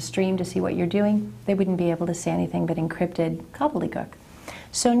access the stream to see what you're doing, they wouldn't be able to see anything but encrypted gobbledygook.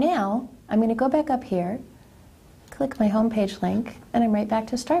 So now I'm going to go back up here, click my home page link, and I'm right back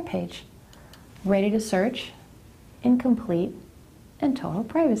to Start Page. Ready to search in complete and total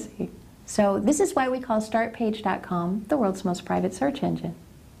privacy. So this is why we call StartPage.com the world's most private search engine.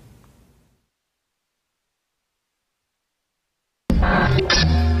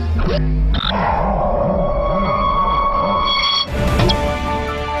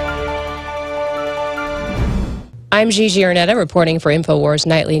 I'm Gigi Arnetta reporting for Infowars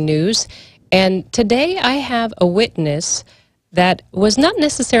Nightly News, and today I have a witness that was not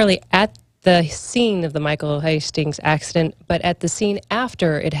necessarily at the scene of the Michael Hastings accident, but at the scene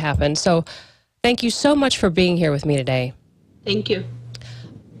after it happened. So thank you so much for being here with me today. Thank you.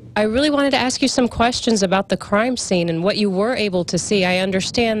 I really wanted to ask you some questions about the crime scene and what you were able to see. I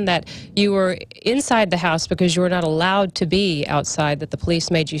understand that you were inside the house because you were not allowed to be outside, that the police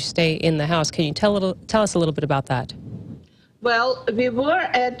made you stay in the house. Can you tell us a little bit about that? Well, we were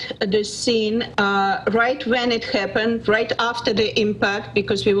at the scene right when it happened, right after the impact,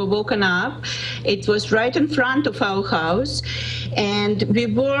 because we were woken up. It was right in front of our house, and we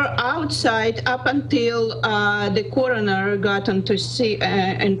were outside up until the coroner got into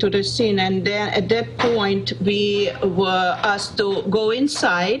the scene, and then at that point we were asked to go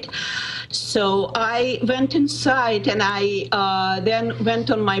inside. So I went inside, and I then went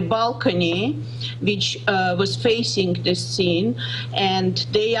on my balcony, which was facing the scene, and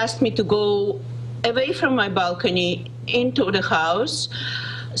they asked me to go away from my balcony into the house.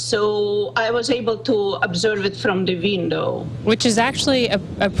 So I was able to observe it from the window. Which is actually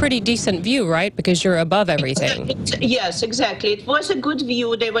a pretty decent view, right? Because you're above everything. Yes, exactly. It was a good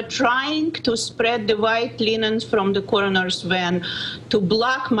view. They were trying to spread the white linens from the coroner's van to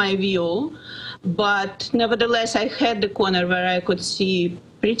block my view, but nevertheless, I had the corner where I could see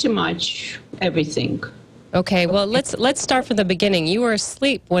pretty much everything. Okay, well, let's start from the beginning. You were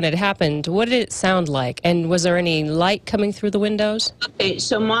asleep when it happened. What did it sound like? And was there any light coming through the windows? Okay,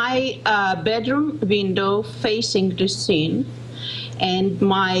 so my bedroom window facing the scene, and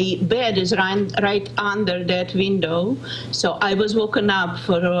my bed is right under that window. So I was woken up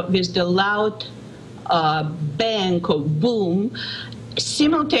with the loud bang or boom,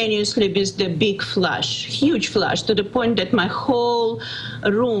 simultaneously with the big flash, huge flash, to the point that my whole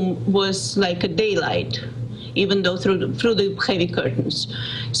room was like a daylight, even though through the heavy curtains.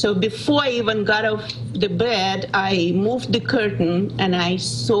 So before I even got off the bed, I moved the curtain and I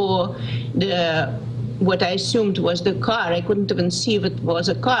saw what I assumed was the car. I couldn't even see if it was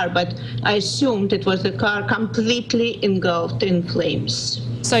a car, but I assumed it was the car completely engulfed in flames.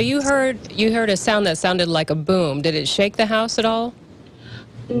 So you heard a sound that sounded like a boom. Did it shake the house at all?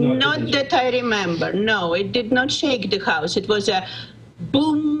 Not that I remember, no. It did not shake the house. It was a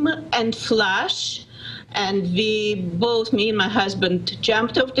boom and flash. And we both, me and my husband,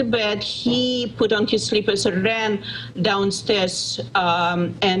 jumped off the bed. He put on his slippers and ran downstairs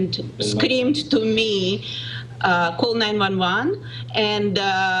and screamed to me, call 911. And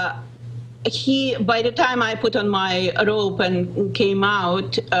by the time I put on my rope and came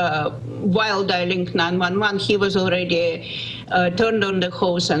out, while dialing 911, he was already turned on the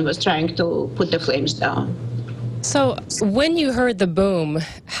hose and was trying to put the flames down. So when you heard the boom,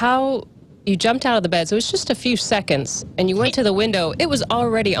 you jumped out of the bed, so it was just a few seconds, and you went to the window. It was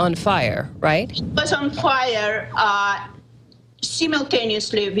already on fire, right? It was on fire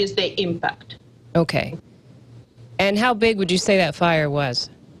simultaneously with the impact. Okay. And how big would you say that fire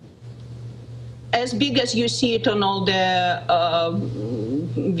was? As big as you see it on all the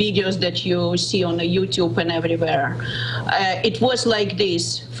videos that you see on the YouTube and everywhere. It was like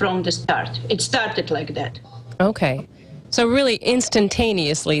this from the start. It started like that. Okay. So really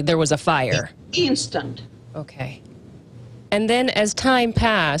instantaneously there was a fire? Instant. Okay. And then as time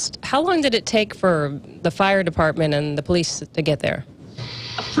passed, how long did it take for the fire department and the police to get there?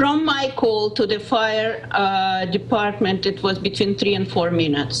 From my call to the fire department, it was between 3 and 4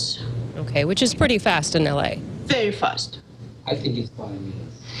 minutes. Okay, which is pretty fast in LA. Very fast. I think it's 5 minutes.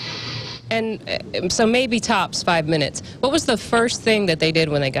 And so maybe tops 5 minutes. What was the first thing that they did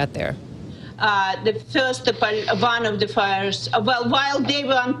when they got there? The first one of the fires, while they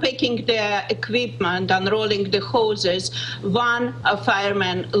were unpacking their equipment, unrolling the hoses, one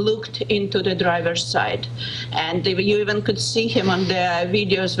fireman looked into the driver's side. And you even could see him on the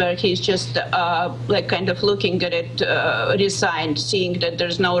videos where he's just like kind of looking at it, resigned, seeing that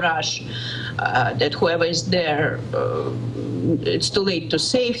there's no rush, that whoever is there, it's too late to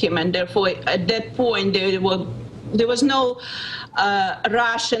save him. And therefore, at that point, there was no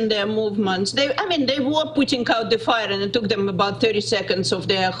rush in their movements. They were putting out the fire, and it took them about 30 seconds of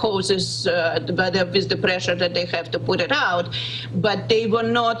their hoses with the pressure that they have to put it out. But they were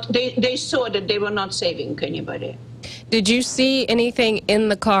not, they saw that they were not saving anybody. Did you see anything in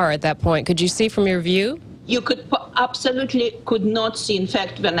the car at that point? Could you see from your view? You absolutely could not see. In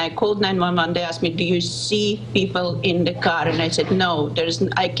fact, when I called 911, they asked me, do you see people in the car? And I said, no,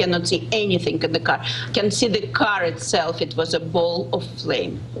 I cannot see anything in the car. I can see the car itself. It was a ball of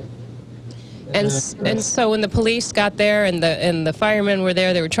flame. And so when the police got there and the firemen were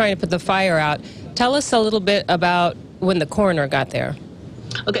there, they were trying to put the fire out. Tell us a little bit about when the coroner got there.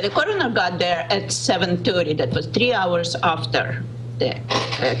 Okay, the coroner got there at 7:30. That was 3 hours after the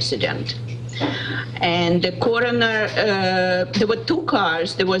accident. And the coroner, there were two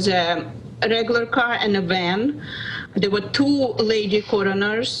cars. There was a regular car and a van. There were two lady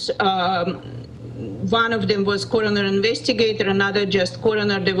coroners. One of them was coroner investigator, another just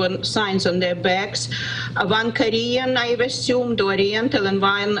coroner. There were signs on their backs. One Korean, I assumed, Oriental, and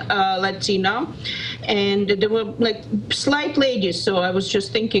one Latino. And they were like slight ladies, so I was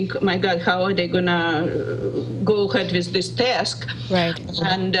just thinking, my God, how are they gonna go ahead with this task? Right.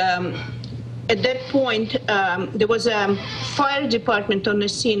 And at that point, there was a fire department on the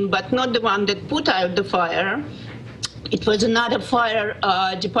scene, but not the one that put out the fire. It was another fire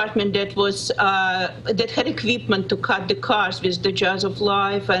department that had equipment to cut the cars with the jaws of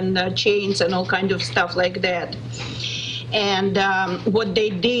life and chains and all kind of stuff like that. And what they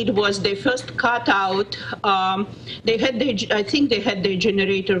did was they first cut out, I think they had their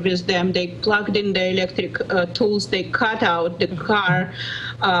generator with them. They plugged in the electric tools. They cut out the car.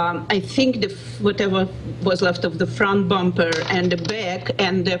 I think whatever was left of the front bumper and the back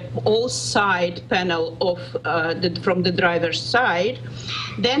and the all side panel of from the driver's side.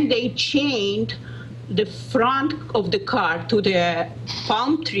 Then they chained the front of the car to the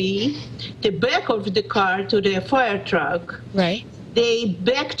palm tree, the back of the car to the fire truck. Right. They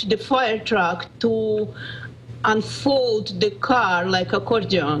backed the fire truck to unfold the car like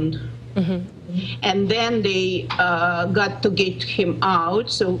accordion. Mm-hmm. And then they got to get him out.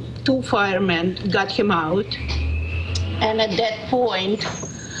 So 2 firemen got him out. And at that point,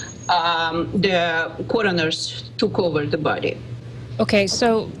 the coroners took over the body. Okay,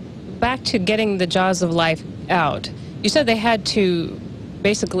 so back to getting the jaws of life out. You said they had to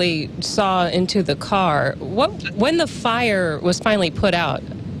basically saw into the car. When the fire was finally put out,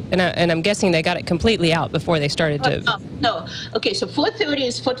 and I'm guessing they got it completely out before they started to... No. Okay, so 4:30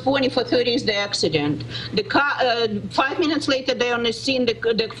 is 4:30 is the accident. The car, 5 minutes later, they're on the scene.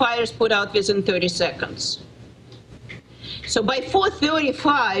 The fire's put out within 30 seconds. So by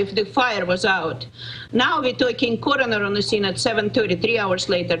 4:35, the fire was out. Now we're talking coroner on the scene at 7:30, 3 hours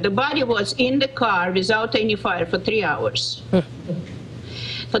later. The body was in the car without any fire for 3 hours.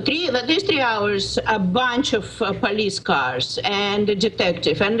 For these 3 hours, a bunch of police cars and the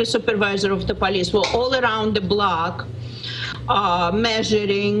detective and the supervisor of the police were all around the block,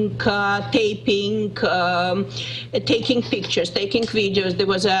 measuring, taping, taking pictures, taking videos. There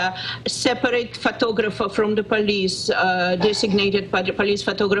was a separate photographer from the police, designated by the police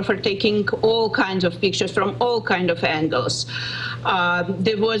photographer, taking all kinds of pictures from all kinds of angles.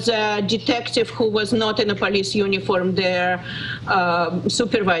 There was a detective who was not in a police uniform there,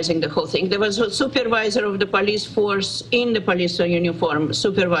 supervising the whole thing. There was a supervisor of the police force in the police uniform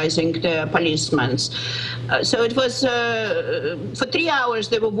supervising the policemen. So it was, for 3 hours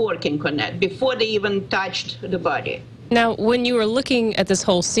they were working on it before they even touched the body. Now, when you were looking at this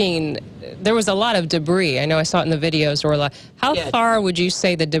whole scene, there was a lot of debris. I know I saw it in the videos. How far would you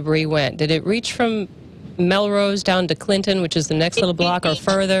say the debris went? Did it reach from Melrose down to Clinton, which is the next little block, or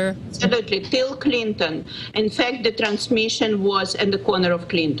further? Absolutely, till Clinton. In fact, the transmission was at the corner of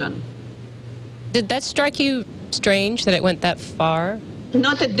Clinton. Did that strike you strange that it went that far?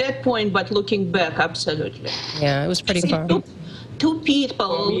 Not at that point, but looking back, absolutely. Yeah, it was pretty far. Two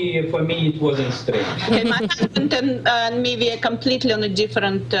people. For me, it wasn't strange. Okay, my husband and me, we are completely on a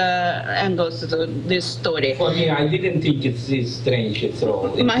different angles of this story. For me, I didn't think it's strange at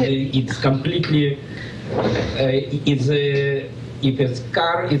all. It's completely. If a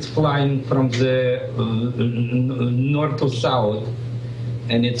car is flying from the north to south,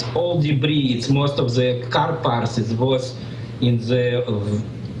 and it's all debris, it's most of the car parts. It was in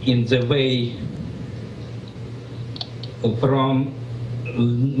the way from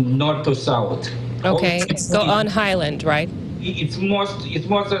north to south. Okay, so on Highland, right? It's most of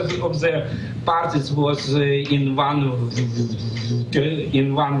the parts it was in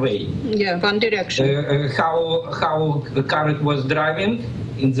one way. Yeah, one direction. How the car was driving,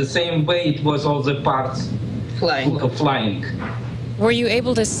 in the same way it was all the parts flying. Were you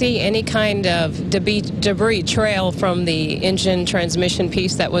able to see any kind of debris trail from the engine transmission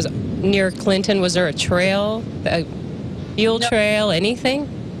piece that was near Clinton? Was there a trail, a fuel trail, anything?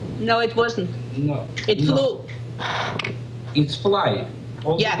 No, it wasn't. No. It flew. It's flying.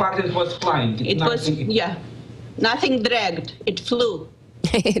 All the parts was flying. Nothing dragged. It flew.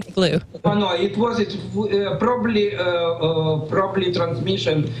 It flew. Oh no, it was probably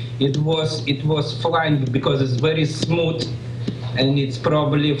transmission. It was flying because it's very smooth, and it's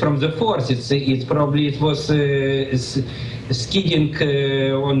probably from the force. It was skidding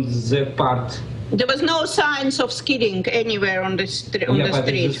on the part. There was no signs of skidding anywhere on the street. But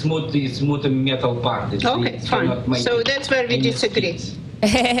it's a smooth metal part. Okay, fine. So that's where we disagree.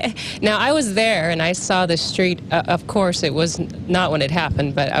 Now, I was there and I saw the street. Of course, it was not when it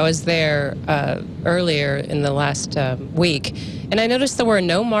happened, but I was there earlier in the last week, and I noticed there were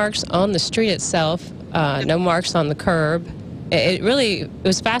no marks on the street itself, no marks on the curb. It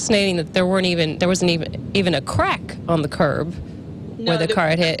was fascinating that there wasn't even a crack on the curb where the car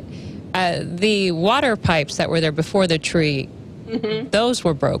had hit. The water pipes that were there before the tree, those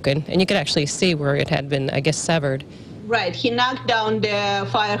were broken, and you could actually see where it had been, I guess, severed. Right. He knocked down the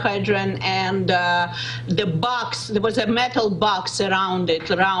fire hydrant, and the box, there was a metal box around it,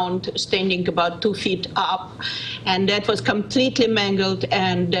 standing about 2 feet up, and that was completely mangled,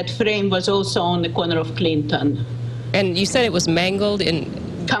 and that frame was also on the corner of Clinton. And you said it was mangled in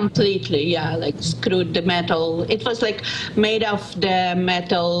Completely, yeah, like screwed the metal. It was like made of the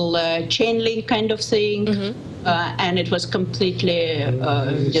metal chain link kind of thing, and it was completely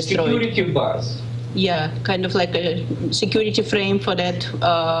destroyed. Security bars. Yeah, kind of like a security frame for that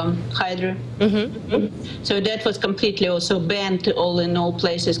Hydra. So that was completely also bent all in all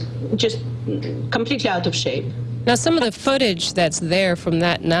places, just completely out of shape. Now, some of the footage that's there from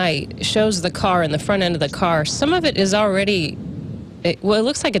that night shows the car and the front end of the car. Some of it is already, well, it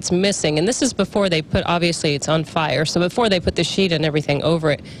looks like it's missing, and this is before they put, obviously it's on fire, so before they put the sheet and everything over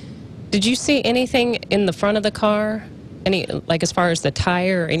it. Did you see anything in the front of the car? Any, like as far as the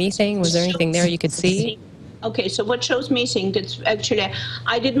tire or anything? Was there anything there you could see? Okay, so what shows missing, that's actually,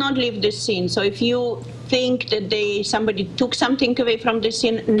 I did not leave the scene, so if you think that somebody took something away from the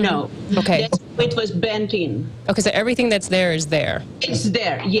scene, no. Okay. That's how it was bent in. Okay, so everything that's there is there? It's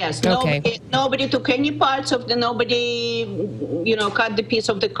there, yes. Okay. Nobody took any parts of nobody, cut the piece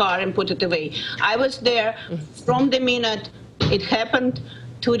of the car and put it away. I was there from the minute it happened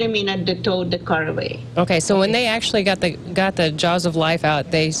to the minute they towed the car away. Okay, so when they actually got the jaws of life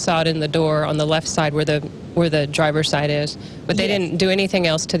out, they saw it in the door on the left side where the driver's side is, but they didn't do anything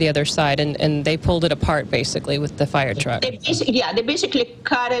else to the other side, and they pulled it apart basically with the fire truck. They basically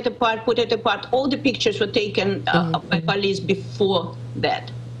cut it apart, put it apart. All the pictures were taken by police before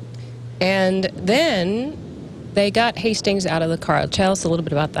that. And then they got Hastings out of the car. Tell us a little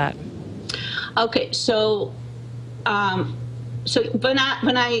bit about that. Okay, so so when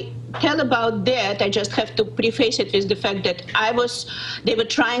I tell about that, I just have to preface it with the fact that they were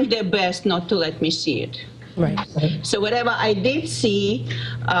trying their best not to let me see it. Right. So whatever I did see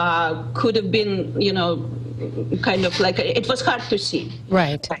could have been, kind of like, it was hard to see.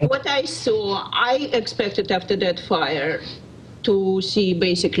 Right. What I saw, I expected after that fire to see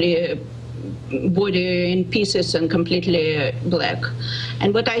basically a body in pieces and completely black.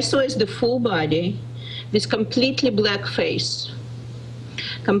 And what I saw is the full body, this completely black face,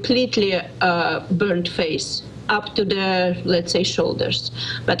 completely burnt face, up to the, let's say, shoulders.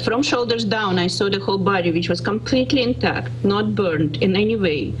 But from shoulders down, I saw the whole body, which was completely intact, not burned in any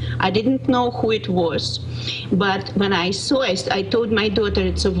way. I didn't know who it was. But when I saw it, I told my daughter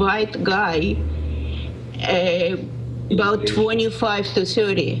it's a white guy, about 25 to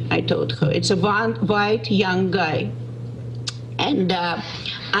 30, I told her. It's a white young guy. And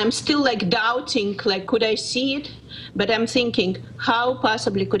I'm still like doubting, like, could I see it? But I'm thinking, how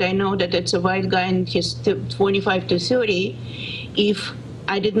possibly could I know that it's a white guy and he's 25 to 30 if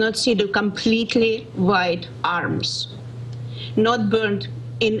I did not see the completely white arms, not burned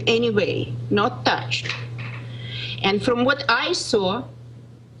in any way, not touched. And from what I saw,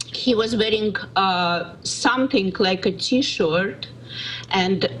 he was wearing something like a T-shirt.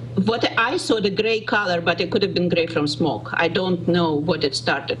 And what I saw, the gray color, but it could have been gray from smoke. I don't know what it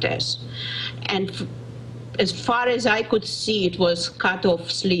started as. And as far as I could see, it was cut off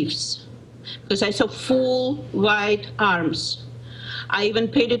sleeves, because I saw full white arms. I even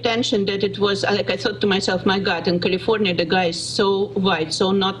paid attention that it was, like, I thought to myself, my God, in California, the guy is so white,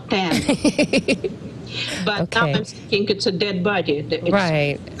 so not tan. But now I'm thinking it's a dead body.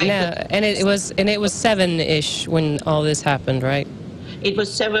 Right. Yeah. And it was 7-ish when all this happened, right? It was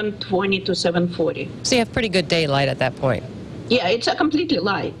 7:20 to 7:40. So you have pretty good daylight at that point. Yeah, it's a completely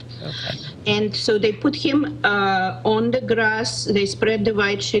light. Okay. And so they put him on the grass. They spread the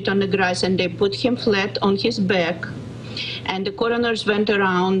white sheet on the grass, and they put him flat on his back. And the coroners went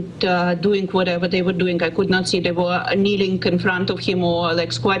around doing whatever they were doing. I could not see. They were kneeling in front of him or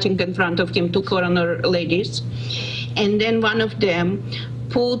like squatting in front of him, two coroner ladies. And then one of them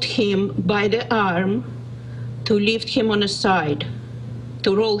pulled him by the arm to lift him on the side,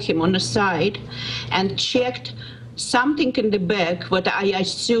 to roll him on the side, and checked something in the back, what I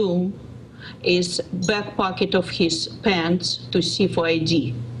assume is back pocket of his pants, to see for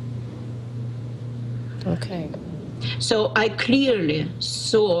ID. Okay. So I clearly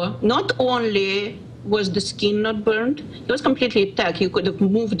saw, not only was the skin not burned, it was completely intact. You could have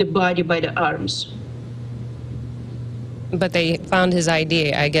moved the body by the arms. But they found his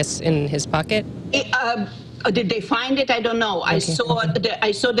ID, I guess, in his pocket? Did they find it? I don't know. Okay.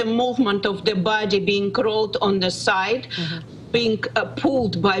 I saw the movement of the body being rolled on the side, being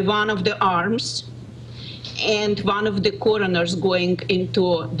pulled by one of the arms, and one of the coroners going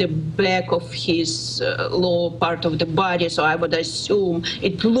into the back of his lower part of the body. So I would assume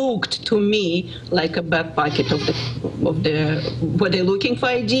it looked to me like a back pocket of the were they looking for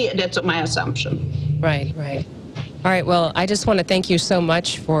ID? That's my assumption. Right, right. All right, well, I just want to thank you so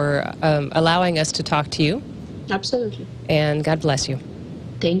much for allowing us to talk to you. Absolutely. And God bless you.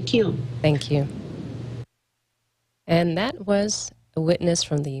 Thank you. Thank you. And that was a witness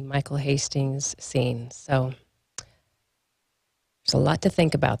from the Michael Hastings scene. So there's a lot to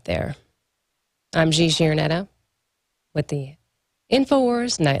think about there. I'm Gigi Ernetta with the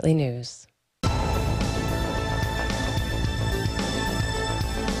Infowars Nightly News.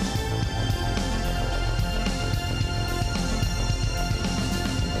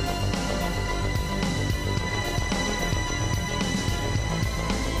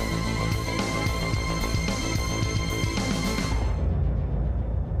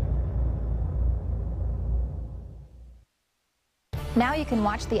 Now you can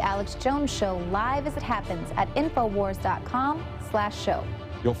watch The Alex Jones Show live as it happens at Infowars.com/show.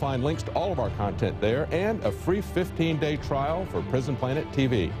 You'll find links to all of our content there and a free 15-day trial for Prison Planet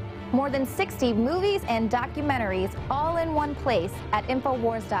TV. More than 60 movies and documentaries all in one place at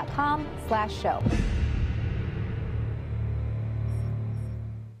Infowars.com/show.